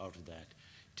insights out of that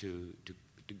to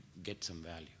get some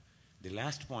value. The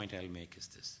last point I'll make is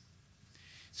this.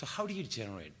 So how do you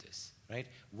generate this, right?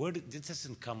 This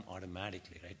doesn't come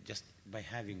automatically, right? Just by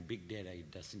having big data,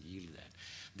 it doesn't yield that.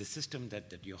 The system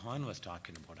that Johan was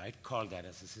talking about, I'd call that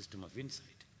as a system of insight.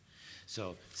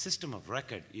 So system of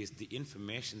record is the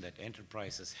information that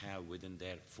enterprises have within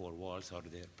their four walls or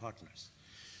their partners.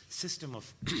 System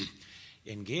of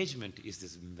engagement is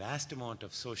this vast amount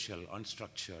of social,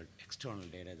 unstructured, external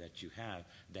data that you have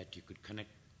that you could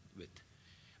connect with.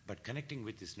 But connecting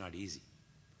with is not easy.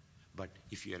 But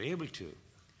if you're able to,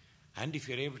 and if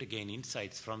you're able to gain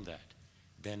insights from that,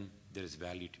 then there is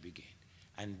value to be gained.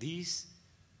 And these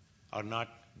are not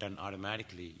done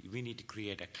automatically. We need to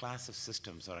create a class of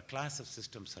systems, or a class of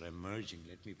systems are emerging,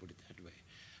 let me put it that way,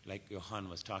 like Johan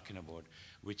was talking about,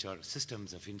 which are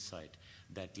systems of insight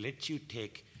that let you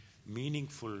take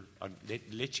meaningful, or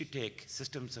let you take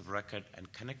systems of record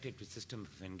and connect it with systems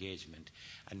of engagement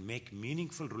and make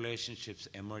meaningful relationships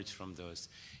emerge from those,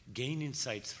 gain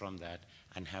insights from that,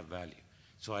 and have value.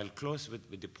 So I'll close with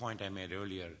the point I made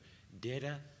earlier.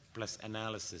 Data plus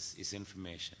analysis is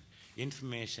information.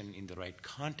 Information in the right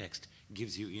context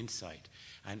gives you insight.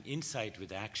 And insight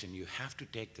with action, you have to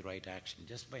take the right action.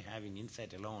 Just by having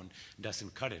insight alone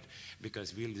doesn't cut it,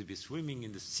 because we'll be swimming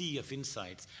in the sea of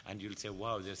insights and you'll say,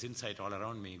 wow, there's insight all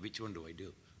around me. Which one do I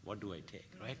do? What do I take,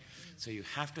 right? So you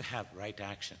have to have right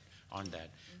action on that.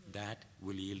 That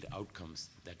will yield outcomes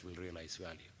that will realize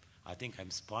value. I think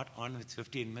I'm spot on with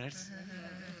 15 minutes.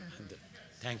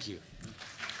 Thank you.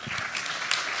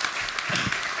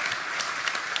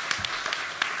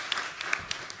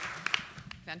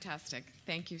 Fantastic.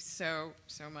 Thank you so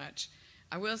much.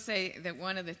 I will say that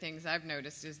one of the things I've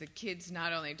noticed is that kids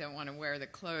not only don't want to wear the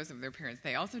clothes of their parents,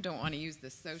 they also don't want to use the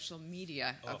social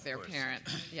media of their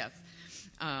parents. Yes.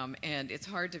 And it's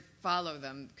hard to follow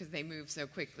them because they move so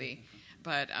quickly.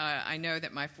 But I know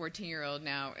that my 14-year-old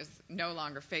now is no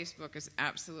longer, Facebook is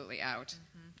absolutely out.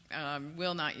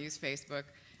 Will not use Facebook.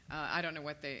 I don't know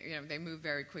what they move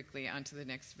very quickly onto the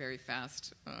next very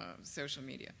fast social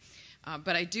media.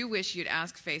 But I do wish you'd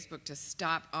ask Facebook to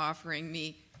stop offering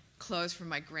me clothes for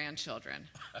my grandchildren.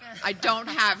 I don't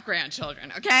have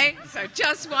grandchildren, okay? So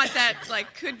just want that,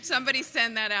 could somebody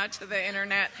send that out to the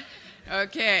internet?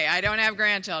 Okay, I don't have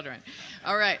grandchildren.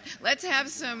 All right, let's have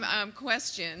some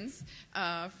questions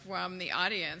from the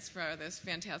audience for this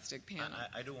fantastic panel.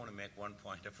 I do want to make one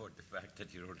point about the fact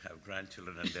that you don't have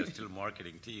grandchildren and they're still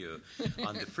marketing to you.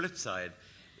 On the flip side,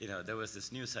 there was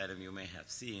this news item you may have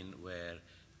seen where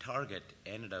Target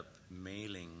ended up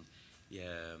mailing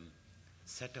a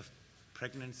set of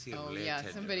pregnancy-related, oh yeah,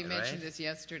 somebody mentioned this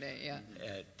yesterday. Yeah,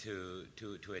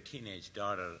 to a teenage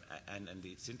daughter, and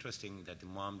it's interesting that the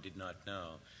mom did not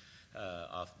know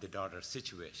of the daughter's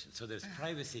situation. So there's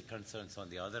privacy concerns on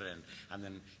the other end, and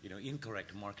then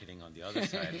incorrect marketing on the other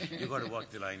side. You've got to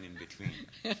walk the line in between.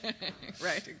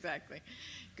 Right, exactly.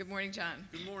 Good morning, John.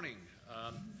 Good morning.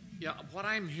 Yeah, what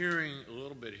I'm hearing a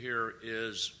little bit here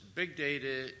is big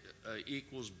data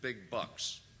equals big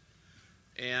bucks.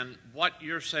 And what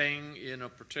you're saying in a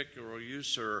particular use,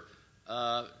 sir,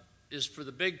 is for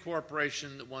the big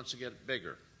corporation that wants to get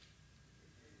bigger.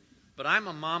 But I'm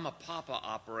a mama-papa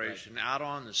operation out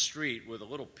on the street with a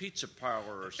little pizza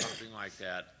parlor or something like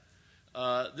that.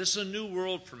 This is a new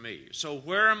world for me. So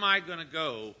where am I going to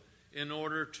go in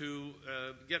order to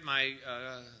get my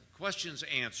questions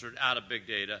answered out of big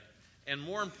data And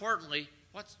more importantly,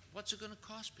 what's it going to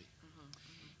cost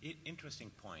me?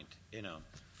 Interesting point.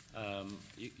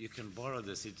 You can borrow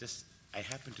this. I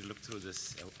happened to look through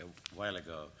this a while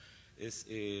ago. This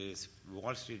is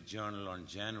Wall Street Journal on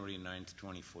January 9th,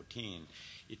 2014.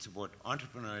 It's about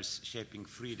entrepreneurs shaping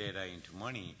free data into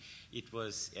money. It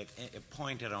was a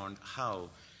point around how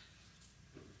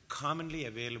commonly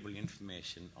available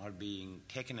information are being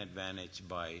taken advantage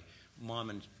by mom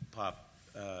and pop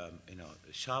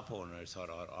shop owners or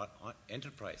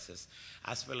enterprises,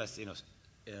 as well as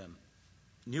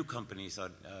new companies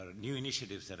or new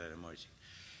initiatives that are emerging.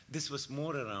 This was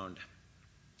more around,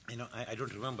 I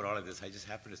don't remember all of this. I just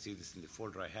happened to see this in the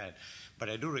folder I had, but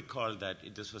I do recall that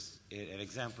an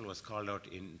example was called out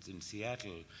in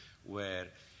Seattle, where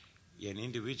an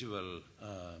individual,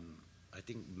 I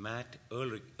think Matt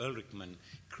Ulrichman,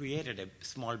 created a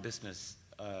small business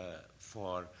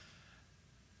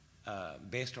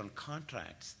based on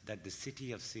contracts that the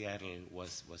city of Seattle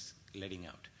was letting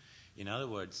out. In other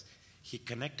words, he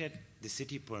connected the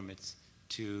city permits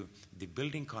to the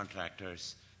building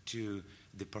contractors, to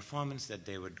the performance that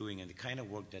they were doing and the kind of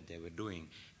work that they were doing,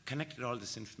 connected all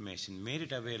this information, made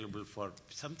it available for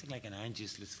something like an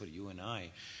Angie's List for you and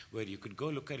I, where you could go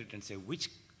look at it and say which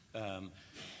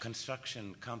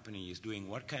construction company is doing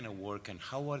what kind of work and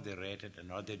how are they rated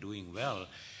and are they doing well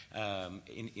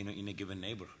in a given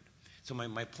neighborhood. So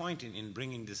my point in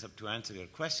bringing this up to answer your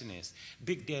question is,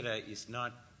 big data is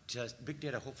not just, big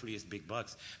data hopefully is big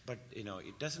bucks, but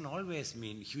it doesn't always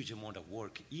mean huge amount of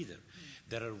work either.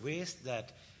 There are ways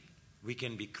that we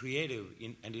can be creative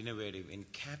and innovative in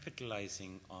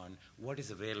capitalizing on what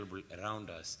is available around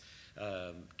us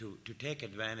to take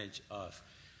advantage of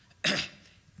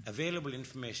available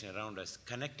information around us,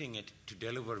 connecting it to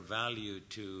deliver value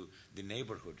to the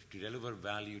neighborhood, to deliver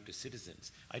value to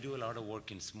citizens. I do a lot of work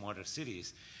in smaller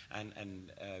cities,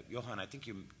 and Johan, I think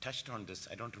you touched on this.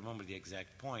 I don't remember the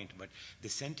exact point, but the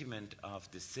sentiment of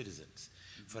the citizens.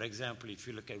 For example, if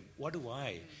you look at what do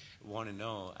I want to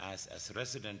know as a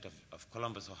resident of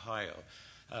Columbus, Ohio,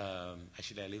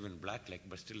 actually I live in Black Lake,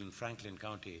 but still in Franklin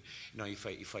County.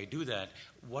 If I do that,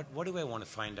 what do I want to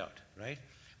find out, right?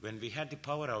 When we had the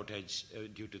power outage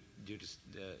due to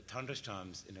the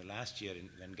thunderstorms last year,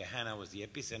 when Gahanna was the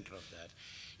epicenter of that,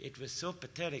 it was so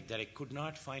pathetic that I could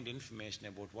not find information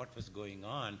about what was going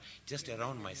on just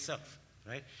around myself,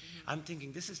 right? I'm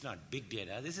thinking, this is not big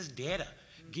data, this is data.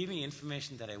 Give me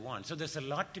information that I want. So there's a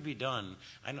lot to be done.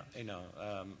 I know,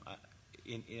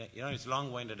 it's a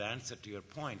long-winded answer to your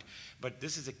point, but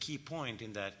this is a key point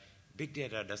in that big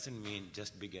data doesn't mean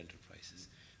just big enterprises.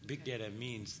 Big data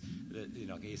means that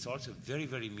it's also very,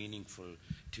 very meaningful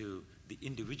to the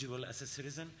individual as a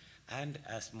citizen and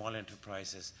as small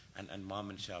enterprises and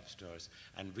mom and shop stores.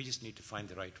 And we just need to find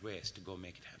the right ways to go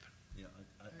make it happen. Yeah,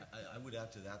 I would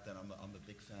add to that I'm a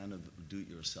big fan of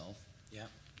do-it-yourself. Yeah.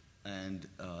 And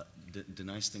the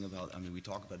nice thing about, we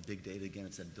talk about big data again,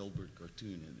 it's that Dilbert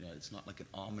cartoon. It's not like an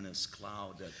ominous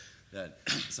cloud that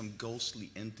some ghostly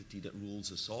entity that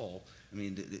rules us all.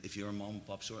 If you're a mom and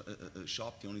pop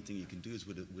shop, the only thing you can do is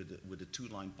with a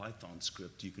 2-line Python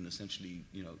script, you can essentially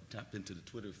tap into the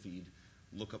Twitter feed,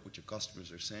 look up what your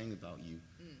customers are saying about you,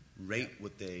 rate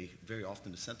what very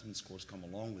often the sentiment scores come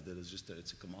along with it. It's just that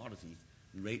it's a commodity.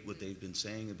 Rate what they've been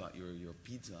saying about your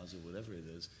pizzas or whatever it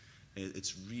is.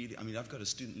 It's really, I've got a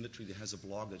student literally that has a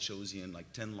blog that shows you in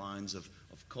like 10 lines of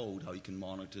code how you can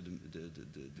monitor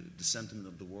the sentiment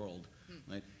of the world,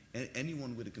 right?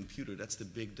 Anyone with a computer, that's the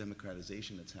big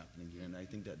democratization that's happening here, and I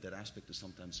think that aspect is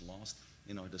sometimes lost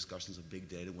in our discussions of big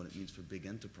data, what it means for big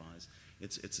enterprise.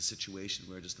 It's a situation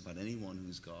where just about anyone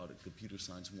who's got a computer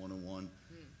science 101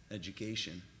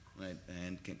 education, right,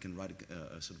 and can write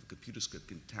a sort of a computer script,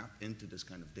 can tap into this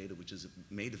kind of data, which is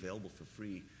made available for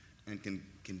free, and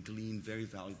can glean very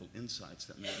valuable insights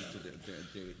that matter to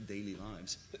their daily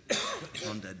lives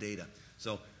from that data.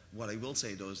 So what I will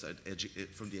say, though, is that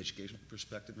from the educational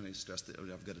perspective, and I stress that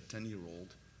I've got a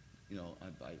 10-year-old,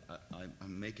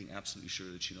 I'm making absolutely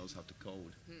sure that she knows how to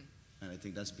code. And I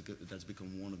think that's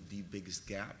become one of the biggest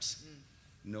gaps,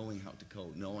 knowing how to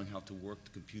code, knowing how to work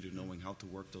the computer, knowing how to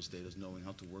work those data, knowing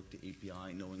how to work the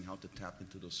API, knowing how to tap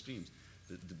into those streams.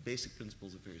 The basic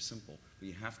principles are very simple, but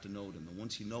you have to know them. And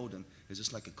once you know them, it's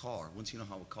just like a car. Once you know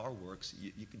how a car works,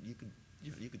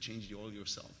 you could change the oil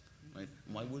yourself, right?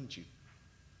 Why wouldn't you?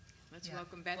 Let's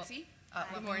welcome Betsy.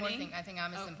 Good morning. One more thing. I think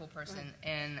I'm a simple person,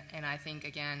 and I think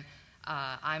again,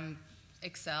 I'm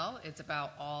Excel. It's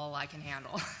about all I can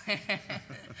handle,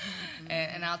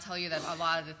 and I'll tell you that a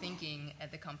lot of the thinking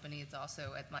at the company, it's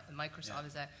also at Microsoft,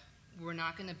 is that we're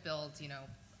not going to build,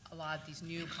 a lot of these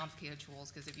new complicated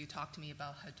tools, because if you talk to me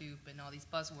about Hadoop and all these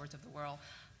buzzwords of the world,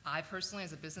 I personally,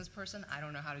 as a business person, I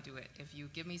don't know how to do it. If you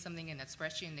give me something in a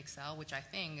spreadsheet in Excel, which I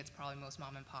think it's probably most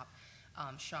mom and pop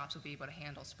shops will be able to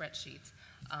handle spreadsheets,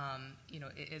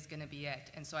 it is going to be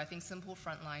it. And so I think simple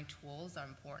frontline tools are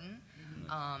important.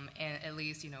 And at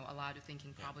least, a lot of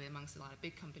thinking probably amongst a lot of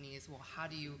big companies, well, how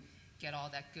do you get all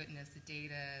that goodness, the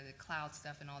data, the cloud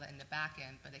stuff, and all that in the back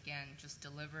end? But again, just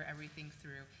deliver everything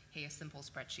through, hey, a simple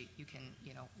spreadsheet. You can,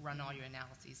 run all your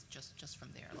analyses just from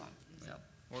there alone. So.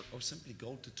 Or simply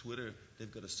go to Twitter. They've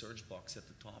got a search box at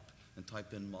the top and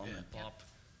type in mom and pop.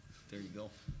 There you go.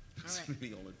 That's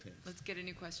really all it takes. Let's get a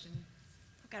new question.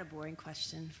 I've got a boring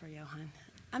question for Johan.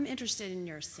 I'm interested in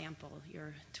your sample,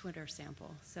 your Twitter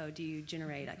sample. So do you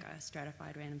generate like a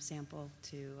stratified random sample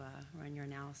to run your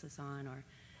analysis on? Or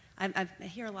I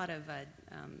hear a lot of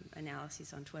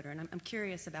analyses on Twitter, and I'm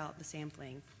curious about the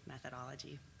sampling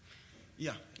methodology.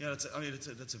 Yeah, that's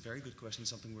a very good question.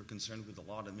 Something we're concerned with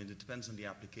a lot. I mean, it depends on the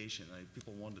application.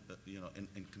 People want,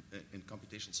 in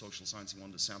computational social science, you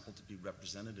want the sample to be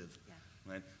representative,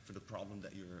 right, for the problem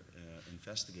that you're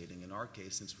investigating. In our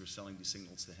case, since we're selling these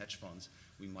signals to hedge funds,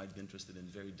 we might be interested in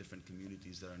very different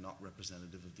communities that are not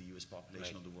representative of the U.S.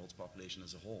 population or the world's population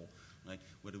as a whole, right?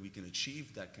 Whether we can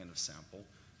achieve that kind of sample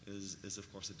is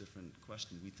of course a different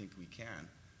question. We think we can.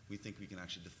 We think we can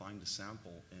actually define the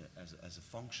sample as a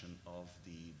function of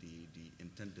the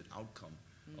intended outcome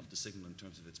of the signal in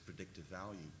terms of its predictive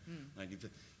value. Right?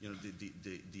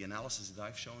 The analysis that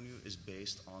I've shown you is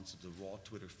based on the raw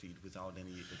Twitter feed without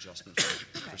any adjustment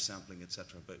for sampling,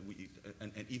 etc. But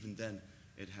and even then,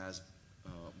 it has,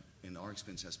 in our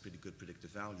experience, has pretty good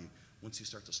predictive value. Once you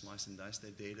start to slice and dice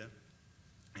that data,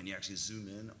 and you actually zoom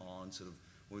in on sort of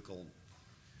what we call,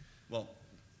 well,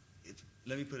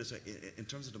 let me put it this way. In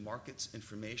terms of the markets,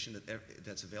 information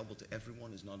that's available to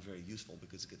everyone is not very useful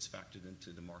because it gets factored into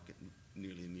the market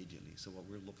nearly immediately. So what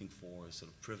we're looking for is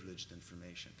sort of privileged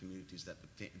information, communities that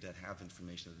have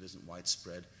information that isn't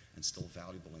widespread and still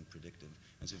valuable and predictive.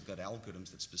 And so we've got algorithms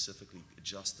that specifically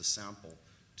adjust the sample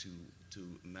to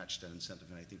match that incentive,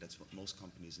 and I think that's what most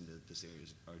companies in this area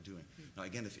are doing. Now,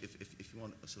 again, if you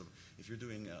want if you're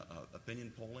doing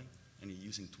opinion polling and you're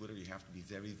using Twitter, you have to be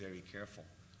very, very careful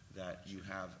that you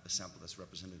have a sample that's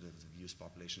representative of the U.S.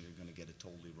 population. You're going to get it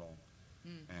totally wrong.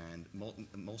 And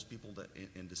most people that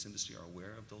in this industry are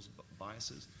aware of those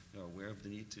biases. They're aware of the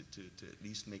need to at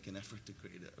least make an effort to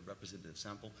create a representative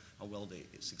sample. How well they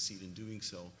succeed in doing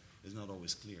so is not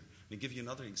always clear. To give you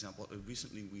another example,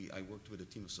 recently I worked with a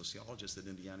team of sociologists at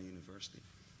Indiana University,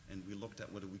 and we looked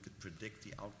at whether we could predict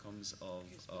the outcomes of...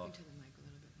 You're speaking to the mic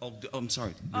a little bit. I'm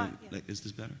sorry. Yeah. Is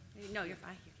this better? No, you're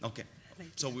fine. Okay.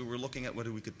 So we were looking at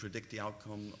whether we could predict the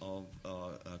outcome of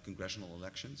congressional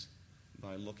elections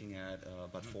by looking at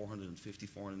about 450,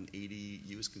 480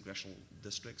 U.S. congressional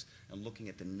districts and looking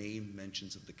at the name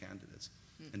mentions of the candidates.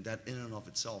 And that in and of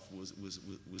itself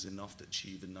was enough to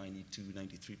achieve a 92,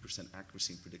 93%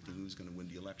 accuracy in predicting who's going to win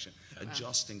the election,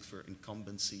 adjusting for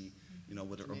incumbency,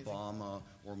 whether Obama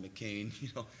or McCain,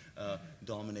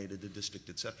 dominated the district,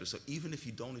 etc. So even if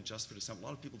you don't adjust for the sample, a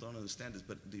lot of people don't understand this,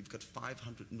 but you've got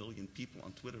 500 million people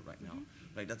on Twitter right now.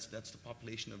 Right? That's the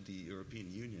population of the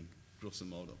European Union, grosso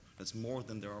modo. That's more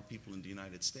than there are people in the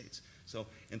United States. So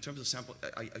in terms of sample,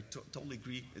 I totally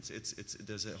agree.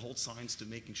 There's a whole science to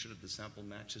making sure that the sample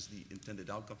matches the intended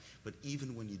outcome. But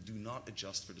even when you do not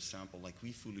adjust for the sample, like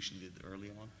we foolishly did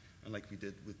early on, and like we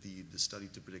did with the study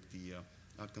to predict the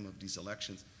outcome of these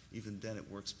elections, even then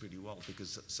it works pretty well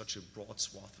because such a broad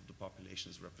swath of the population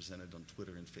is represented on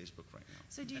Twitter and Facebook right now.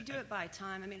 So do you do it by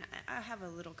time? I mean, I have a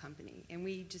little company, and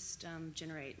we just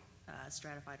generate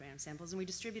stratified random samples, and we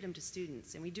distribute them to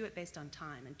students, and we do it based on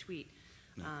time and tweet,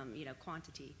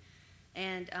 quantity,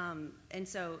 and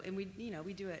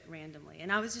we do it randomly.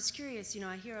 And I was just curious,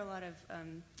 I hear a lot of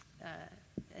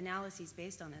analyses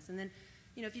based on this, and then,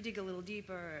 if you dig a little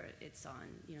deeper, it's on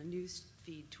news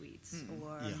feed tweets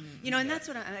or and that's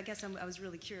what I guess I was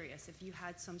really curious if you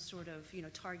had some sort of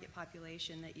target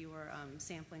population that you were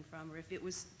sampling from, or if it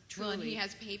was truly. Well, and he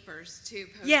has papers too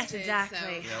posted. Yes,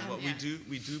 exactly. So,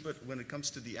 we do, but when it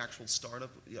comes to the actual startup,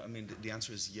 I mean, the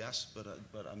answer is yes, but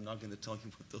I'm not going to tell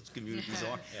you what those communities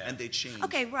are, and they change.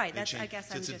 Okay, right. That's I guess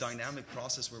so it's a dynamic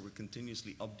process where we're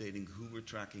continuously updating who we're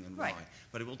tracking and why.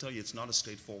 But I will tell you, it's not as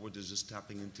straightforward as just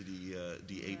tapping into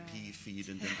the AP feed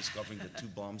and then discovering that 2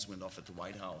 bombs went off at the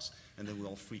White House, and then we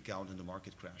all freak out and the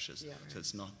market crashes. Yeah, right. So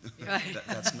it's not.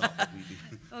 That's not what we do.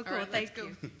 Oh, cool. All right, Thank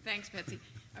you. Go. Thanks, Betsy.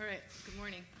 All right. Good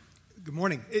morning. Good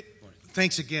morning.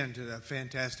 Thanks again to that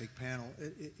fantastic panel.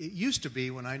 It used to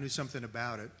be, when I knew something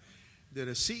about it, that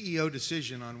a CEO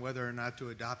decision on whether or not to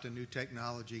adopt a new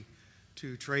technology,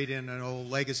 to trade in an old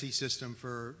legacy system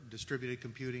for distributed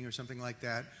computing or something like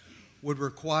that, would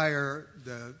require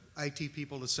the IT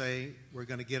people to say, we're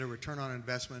going to get a return on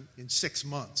investment in 6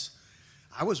 months.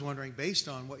 I was wondering, based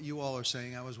on what you all are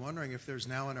saying, I was wondering if there's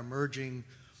now an emerging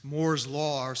Moore's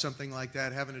Law or something like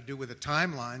that having to do with the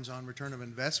timelines on return of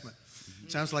investment.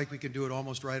 It sounds like we can do it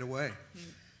almost right away.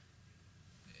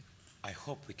 I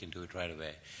hope we can do it right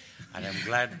away. And I'm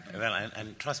glad, well,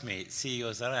 and trust me,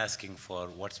 CEOs are asking for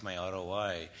what's my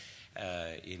ROI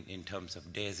in terms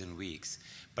of days and weeks.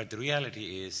 But the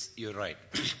reality is, you're right,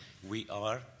 we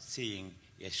are seeing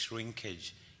a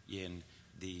shrinkage in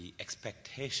the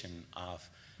expectation of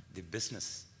the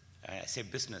business. I say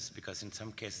business because in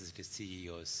some cases it is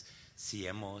CEOs,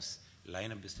 CMOs,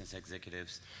 line of business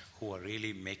executives who are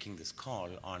really making this call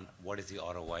on what is the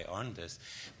ROI on this.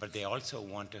 But they also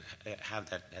want to have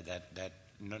that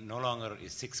no longer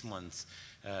is 6 months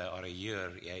or a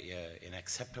year an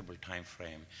acceptable time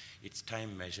frame. It's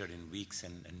time measured in weeks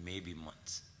and maybe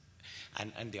months.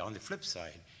 And on the flip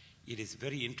side, it is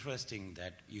very interesting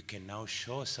that you can now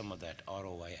show some of that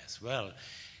ROI as well,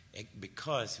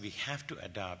 because we have to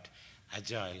adopt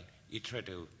agile,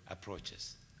 iterative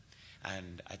approaches.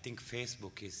 And I think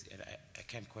Facebook is, I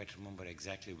can't quite remember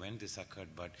exactly when this occurred,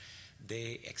 but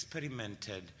they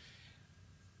experimented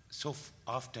so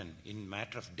often, in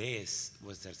matter of days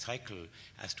was their cycle,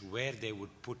 as to where they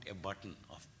would put a button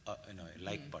of, a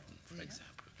like button, for example.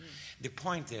 The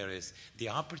point there is the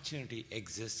opportunity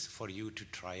exists for you to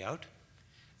try out,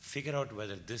 figure out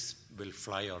whether this will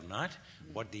fly or not,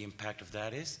 what the impact of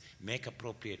that is, make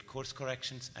appropriate course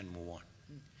corrections, and move on.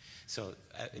 So,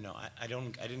 I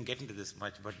didn't get into this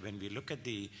much, but when we look at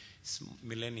the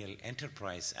millennial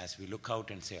enterprise, as we look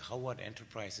out and say, how are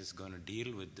enterprises going to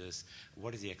deal with this?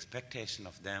 What is the expectation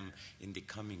of them in the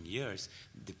coming years?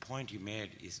 The point you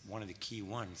made is one of the key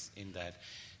ones, in that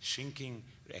shrinking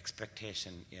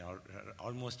expectation,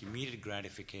 almost immediate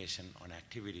gratification on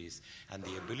activities, and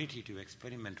the ability to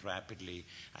experiment rapidly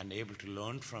and able to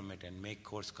learn from it and make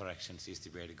course corrections is the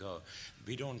way to go.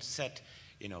 We don't set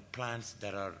plans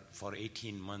that are for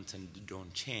 18 months and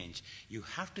don't change. You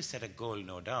have to set a goal,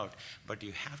 no doubt, but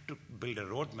you have to build a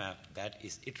roadmap that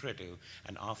is iterative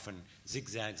and often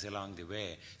zigzags along the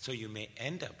way. So you may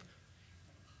end up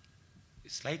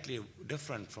slightly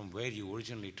different from where you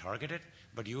originally targeted,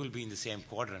 but you will be in the same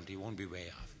quadrant. You won't be way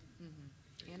off.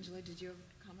 Mm-hmm. Angela, did you have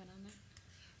a comment on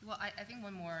that? Well, I think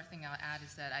one more thing I'll add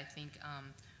is that I think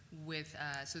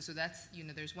so that's,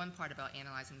 there's one part about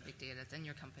analyzing big data that's in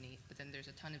your company, but then there's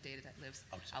a ton of data that lives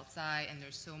outside, and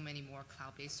there's so many more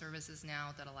cloud-based services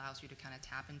now that allows you to kind of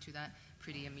tap into that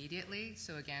pretty immediately.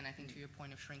 So again, I think to your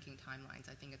point of shrinking timelines,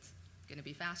 I think it's going to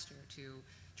be faster to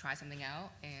try something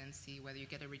out and see whether you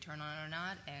get a return on it or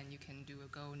not, and you can do a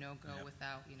go, no-go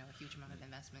without, a huge amount of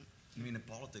investment. I mean, in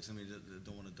politics, I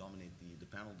don't want to dominate the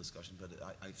panel discussion, but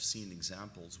I've seen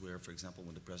examples where, for example,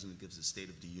 when the president gives a State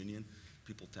of the Union,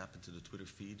 people tap into the Twitter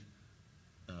feed,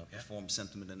 perform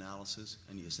sentiment analysis,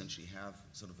 and you essentially have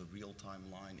sort of a real-time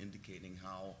line indicating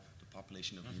how the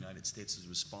population of the United States is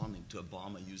responding to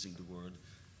Obama using the word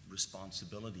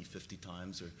responsibility 50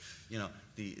 times, or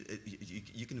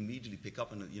you can immediately pick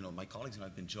up, and my colleagues and I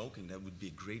have been joking that would be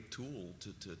a great tool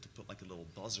to put like a little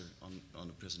buzzer on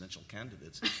the presidential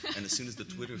candidates, and as soon as the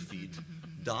Twitter feed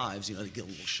dives, they get a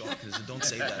little shocked and say, don't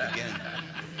say that again.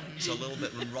 So a little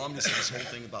bit, when Romney said this whole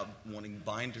thing about wanting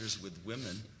binders with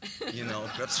women,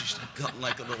 perhaps you should have gotten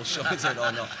like a little shock and said, oh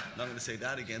no, I'm not going to say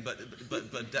that again, but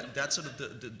that's sort of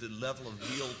the level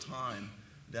of real time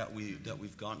that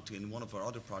we've gotten to. In one of our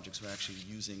other projects, we're actually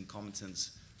using common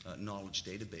sense knowledge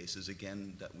databases,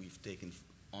 again, that we've taken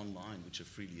online, which are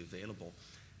freely available,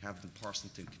 have them parsed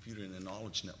into a computer in a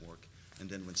knowledge network, and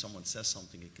then when someone says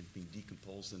something, it can be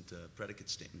decomposed into predicate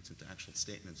statements, into actual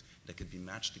statements that can be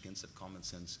matched against that common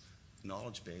sense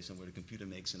knowledge base, and where the computer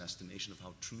makes an estimation of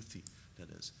how truthy that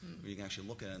is. Where you can actually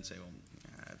look at it and say, well,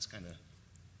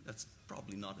 that's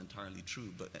probably not entirely true,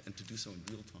 and to do so in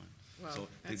real time. Well, so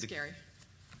that's scary.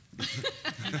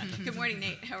 Good morning,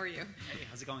 Nate. How are you? Hey,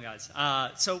 how's it going, guys?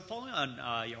 So following on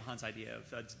Johan's idea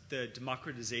of the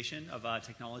democratization of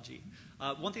technology,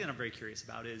 one thing that I'm very curious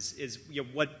about is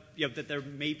that there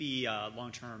may be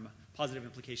long-term positive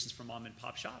implications for mom and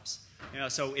pop shops.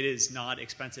 So it is not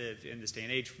expensive in this day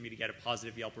and age for me to get a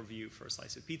positive Yelp review for a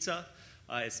slice of pizza.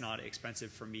 It's not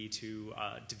expensive for me to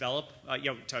develop,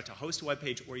 to host a web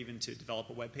page, or even to develop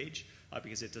a web page,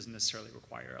 because it doesn't necessarily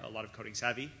require a lot of coding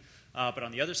savvy. But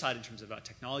on the other side, in terms of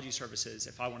technology services,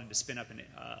 if I wanted to spin up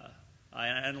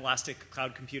an elastic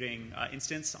cloud computing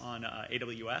instance on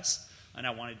AWS, and I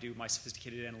want to do my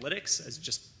sophisticated analytics as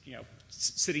just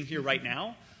sitting here right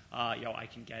now, I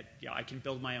can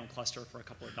build my own cluster for a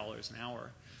couple of dollars an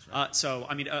hour. Right. So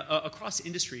I mean, across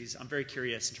industries, I'm very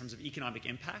curious in terms of economic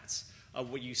impacts of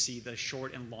what you see the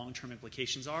short and long-term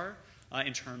implications are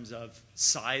in terms of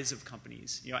size of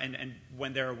companies, and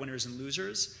when there are winners and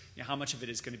losers, how much of it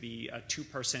is going to be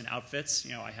two-person outfits.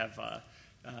 I have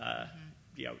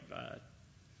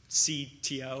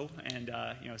CTO and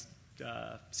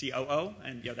COO,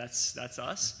 and that's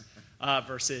us,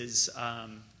 versus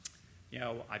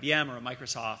IBM or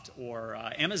Microsoft or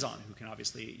Amazon, who can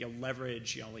obviously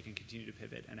leverage, they can continue to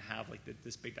pivot and have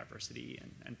this big diversity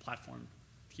and platform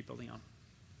to keep building on.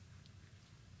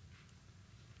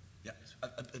 Yeah,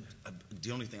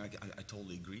 the only thing I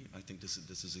totally agree. I think this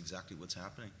is exactly what's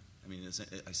happening. I mean,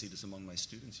 I see this among my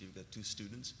students. You've got two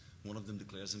students. One of them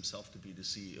declares himself to be the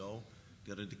CEO.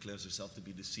 The other declares herself to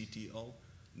be the CTO.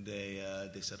 They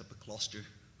set up a cluster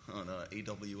on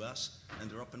AWS, and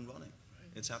they're up and running.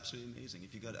 It's absolutely amazing.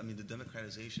 If you got, I mean, the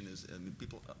democratization is. I mean,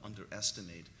 people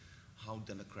underestimate how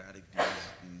democratic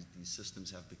these systems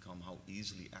have become, how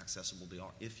easily accessible they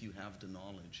are if you have the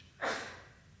knowledge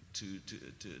to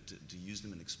use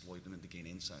them and exploit them and to gain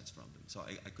insights from them. So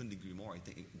I couldn't agree more. I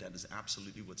think that is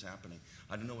absolutely what's happening.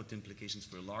 I don't know what the implications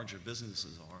for larger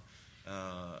businesses are.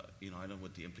 I don't know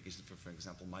what the implications for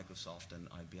example, Microsoft and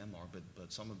IBM are,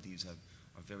 but some of these are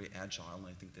very agile, and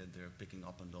I think that they're picking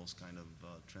up on those kind of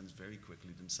trends very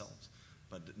quickly themselves.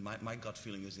 But my gut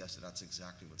feeling is, yes, that's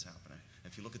exactly what's happening.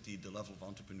 If you look at the level of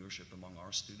entrepreneurship among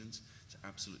our students, it's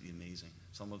absolutely amazing.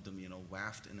 Some of them,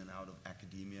 waft in and out of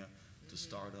academia to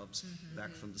startups,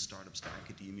 back from the startups to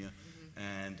academia,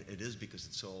 and it is because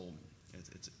it's so.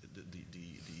 It's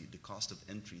the cost of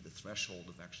entry, the threshold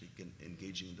of actually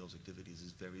engaging in those activities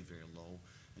is very, very low,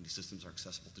 and these systems are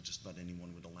accessible to just about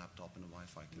anyone with a laptop and a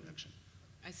Wi-Fi connection.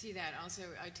 I see that. Also,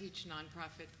 I teach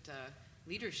nonprofit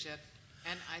leadership,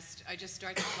 and I just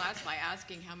start the class by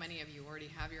asking how many of you already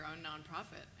have your own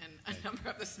nonprofit, and a number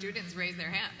of the students raise their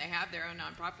hand. They have their own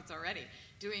nonprofits already,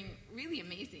 doing really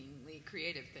amazingly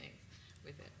creative things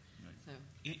with it. Right.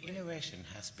 So innovation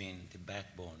has been the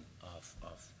backbone of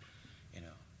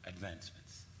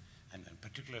advancements, and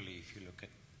particularly if you look at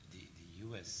the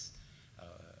U.S.,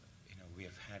 we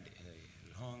have had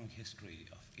a long history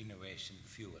of innovation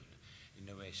fueled,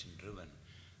 innovation driven,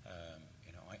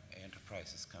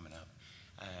 enterprises coming up,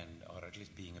 or at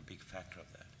least being a big factor of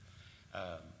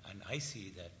that. And I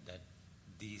see that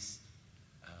these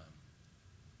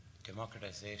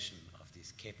democratization of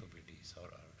these capabilities or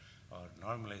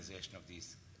normalization of the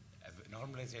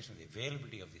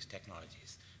availability of these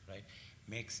technologies, right,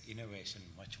 makes innovation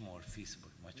much more feasible,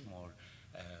 much more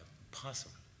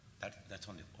possible. That's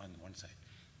on one side.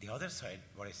 The other side,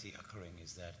 what I see occurring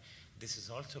is that this is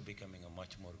also becoming a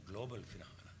much more global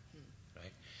phenomenon,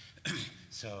 right?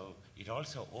 So it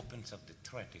also opens up the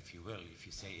threat, if you will, if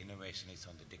you say innovation is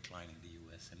on the decline in the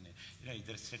U.S. And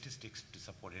there are statistics to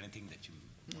support anything that you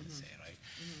want to say, right?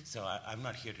 So I'm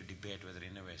not here to debate whether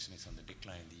innovation is on the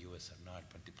decline in the U.S. or not,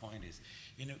 but the point is,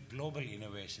 global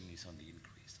innovation is on the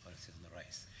increase or it's on the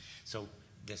rise. So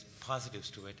there's positives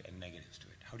to it and negatives to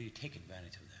it. How do you take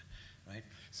advantage of that? Right?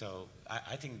 So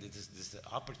I think that this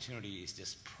opportunity is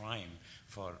just prime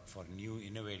for new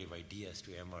innovative ideas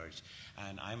to emerge,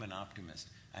 and I'm an optimist,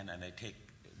 and I take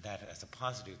that as a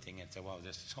positive thing and say, wow,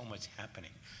 there's so much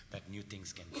happening that new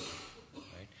things can be,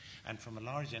 right? And from a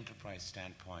large enterprise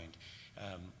standpoint,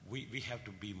 we have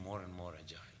to be more and more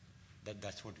agile.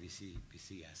 That's what we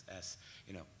see as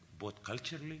both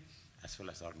culturally, as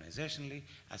well as organizationally,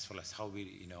 as well as how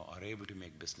we are able to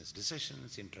make business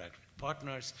decisions, interact with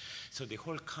partners. So the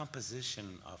whole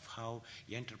composition of how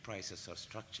enterprises are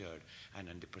structured and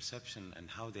the perception and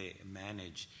how they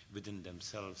manage within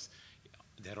themselves,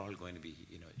 they're all going to be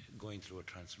going through a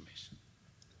transformation.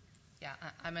 Yeah,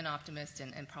 I'm an optimist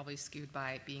and probably skewed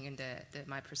by being in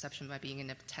my perception by being in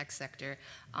the tech sector.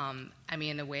 I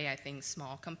mean, in a way, I think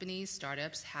small companies,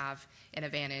 startups have an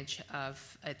advantage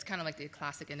of, it's kind of like the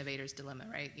classic innovator's dilemma,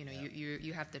 right?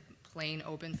 You have the plain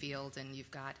open field, and you've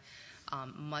got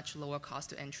much lower cost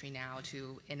to entry now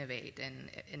to innovate. And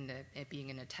being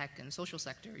in the tech and social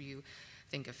sector, you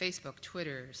think of Facebook,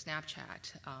 Twitter,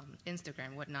 Snapchat,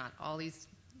 Instagram, whatnot, all these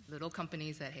little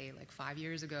companies that, hey, like 5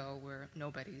 years ago were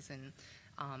nobodies, and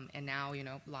now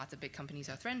lots of big companies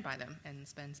are threatened by them and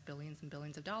spends billions and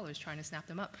billions of dollars trying to snap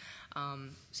them up.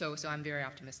 So I'm very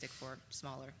optimistic for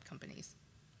smaller companies.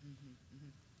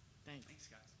 Thanks,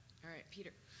 guys. All right,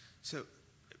 Peter. So,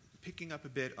 picking up a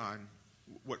bit on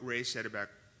what Ray said about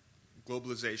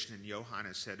globalization and Johan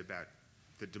has said about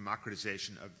the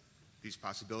democratization of these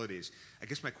possibilities. I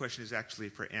guess my question is actually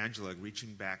for Angela,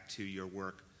 reaching back to your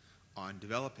work on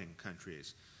developing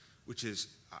countries, which is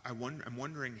I'm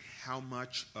wondering how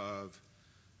much of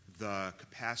the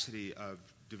capacity of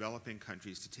developing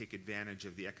countries to take advantage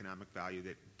of the economic value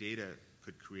that data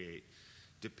could create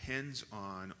depends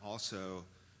on also,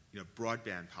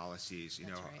 broadband policies,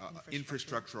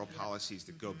 infrastructural policies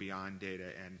that go beyond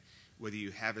data, and whether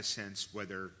you have a sense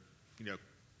whether,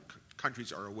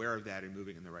 countries are aware of that and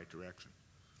moving in the right direction.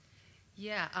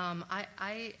 Yeah,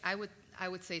 I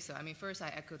would say so. I mean, first I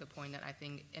echo the point that I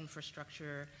think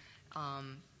infrastructure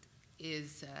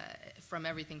is from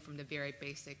everything from the very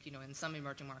basic, in some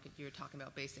emerging markets you're talking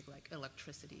about basic like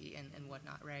electricity and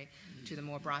whatnot, right, to the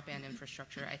more broadband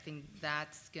infrastructure. I think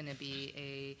that's going to be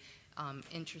a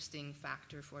interesting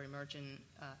factor for emerging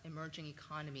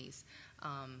economies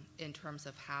in terms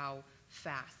of how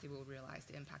fast they will realize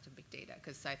the impact of big data,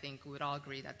 because I think we would all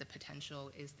agree that the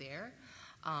potential is there.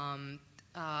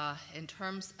 In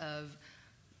terms of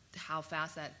how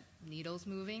fast that needle's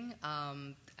moving,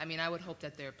 I mean, I would hope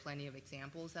that there are plenty of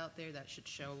examples out there that should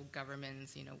show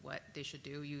governments, what they should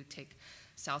do. You take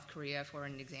South Korea for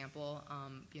an example.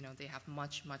 They have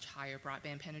much, much higher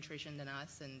broadband penetration than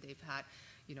us, and they've had,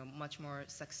 much more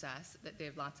success. That they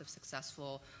have lots of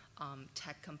successful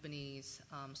tech companies,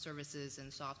 services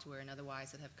and software and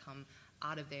otherwise that have come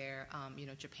out of there,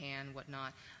 Japan,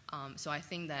 whatnot. So I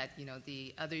think that,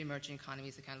 the other emerging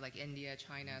economies are kind of like India,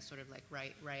 China, sort of like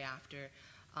right after,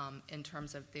 in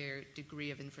terms of their degree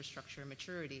of infrastructure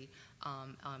maturity,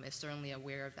 is certainly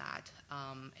aware of that.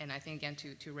 And I think, again,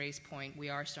 to Ray's point, we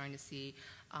are starting to see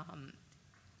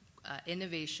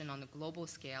innovation on the global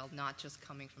scale, not just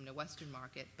coming from the Western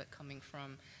market, but coming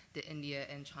from the India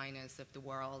and Chinas of the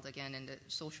world. Again, in the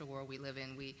social world we live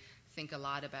in, we think a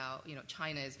lot about,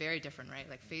 China is very different, right?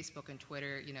 Like Facebook and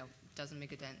Twitter, doesn't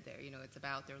make a dent there. It's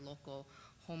about their local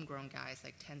homegrown guys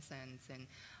like Tencent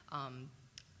and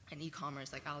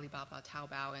e-commerce like Alibaba,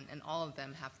 Taobao, and all of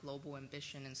them have global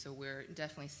ambition. And so we're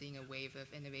definitely seeing a wave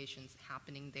of innovations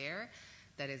happening there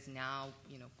that is now,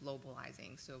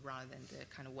 globalizing. So rather than the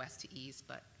kind of west to east,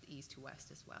 but east to west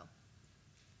as well.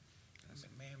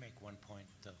 May I make one point,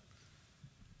 though?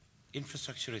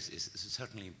 Infrastructure is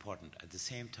certainly important. At the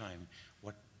same time,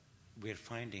 what we're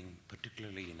finding,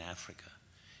 particularly in Africa,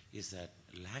 is that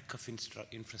lack of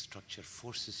infrastructure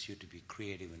forces you to be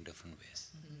creative in different ways.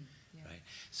 Yeah. Right?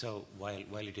 So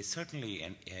while it is certainly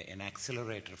an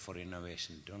accelerator for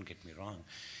innovation, don't get me wrong,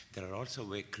 there are also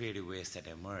creative ways that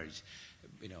emerge.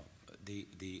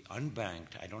 The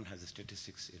unbanked, I don't have the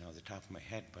statistics at the top of my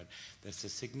head, but there's a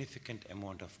significant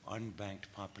amount of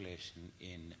unbanked population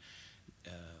in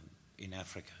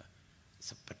Africa,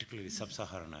 particularly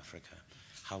sub-Saharan Africa.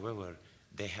 However,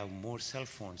 they have more cell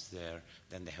phones there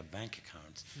than they have bank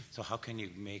accounts. So how can you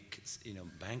make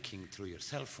banking through your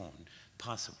cell phone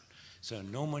possible? So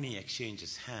no money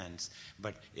exchanges hands,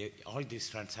 but all these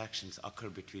transactions occur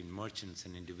between merchants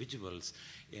and individuals,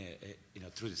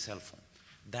 through the cell phone.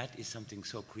 That is something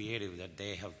so creative that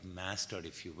they have mastered,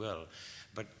 if you will.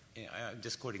 But I'm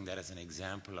just quoting that as an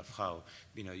example of how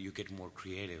you get more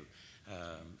creative,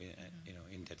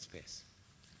 in that space.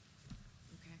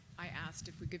 Okay. I asked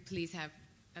if we could please have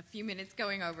a few minutes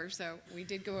going over, so we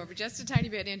did go over just a tiny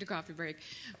bit into coffee break,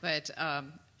 but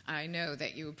I know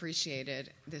that you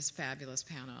appreciated this fabulous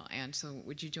panel, and so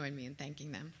would you join me in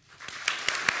thanking them?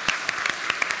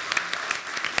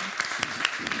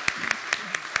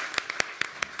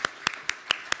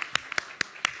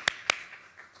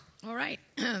 All right.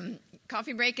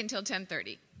 Coffee break until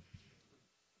 10:30.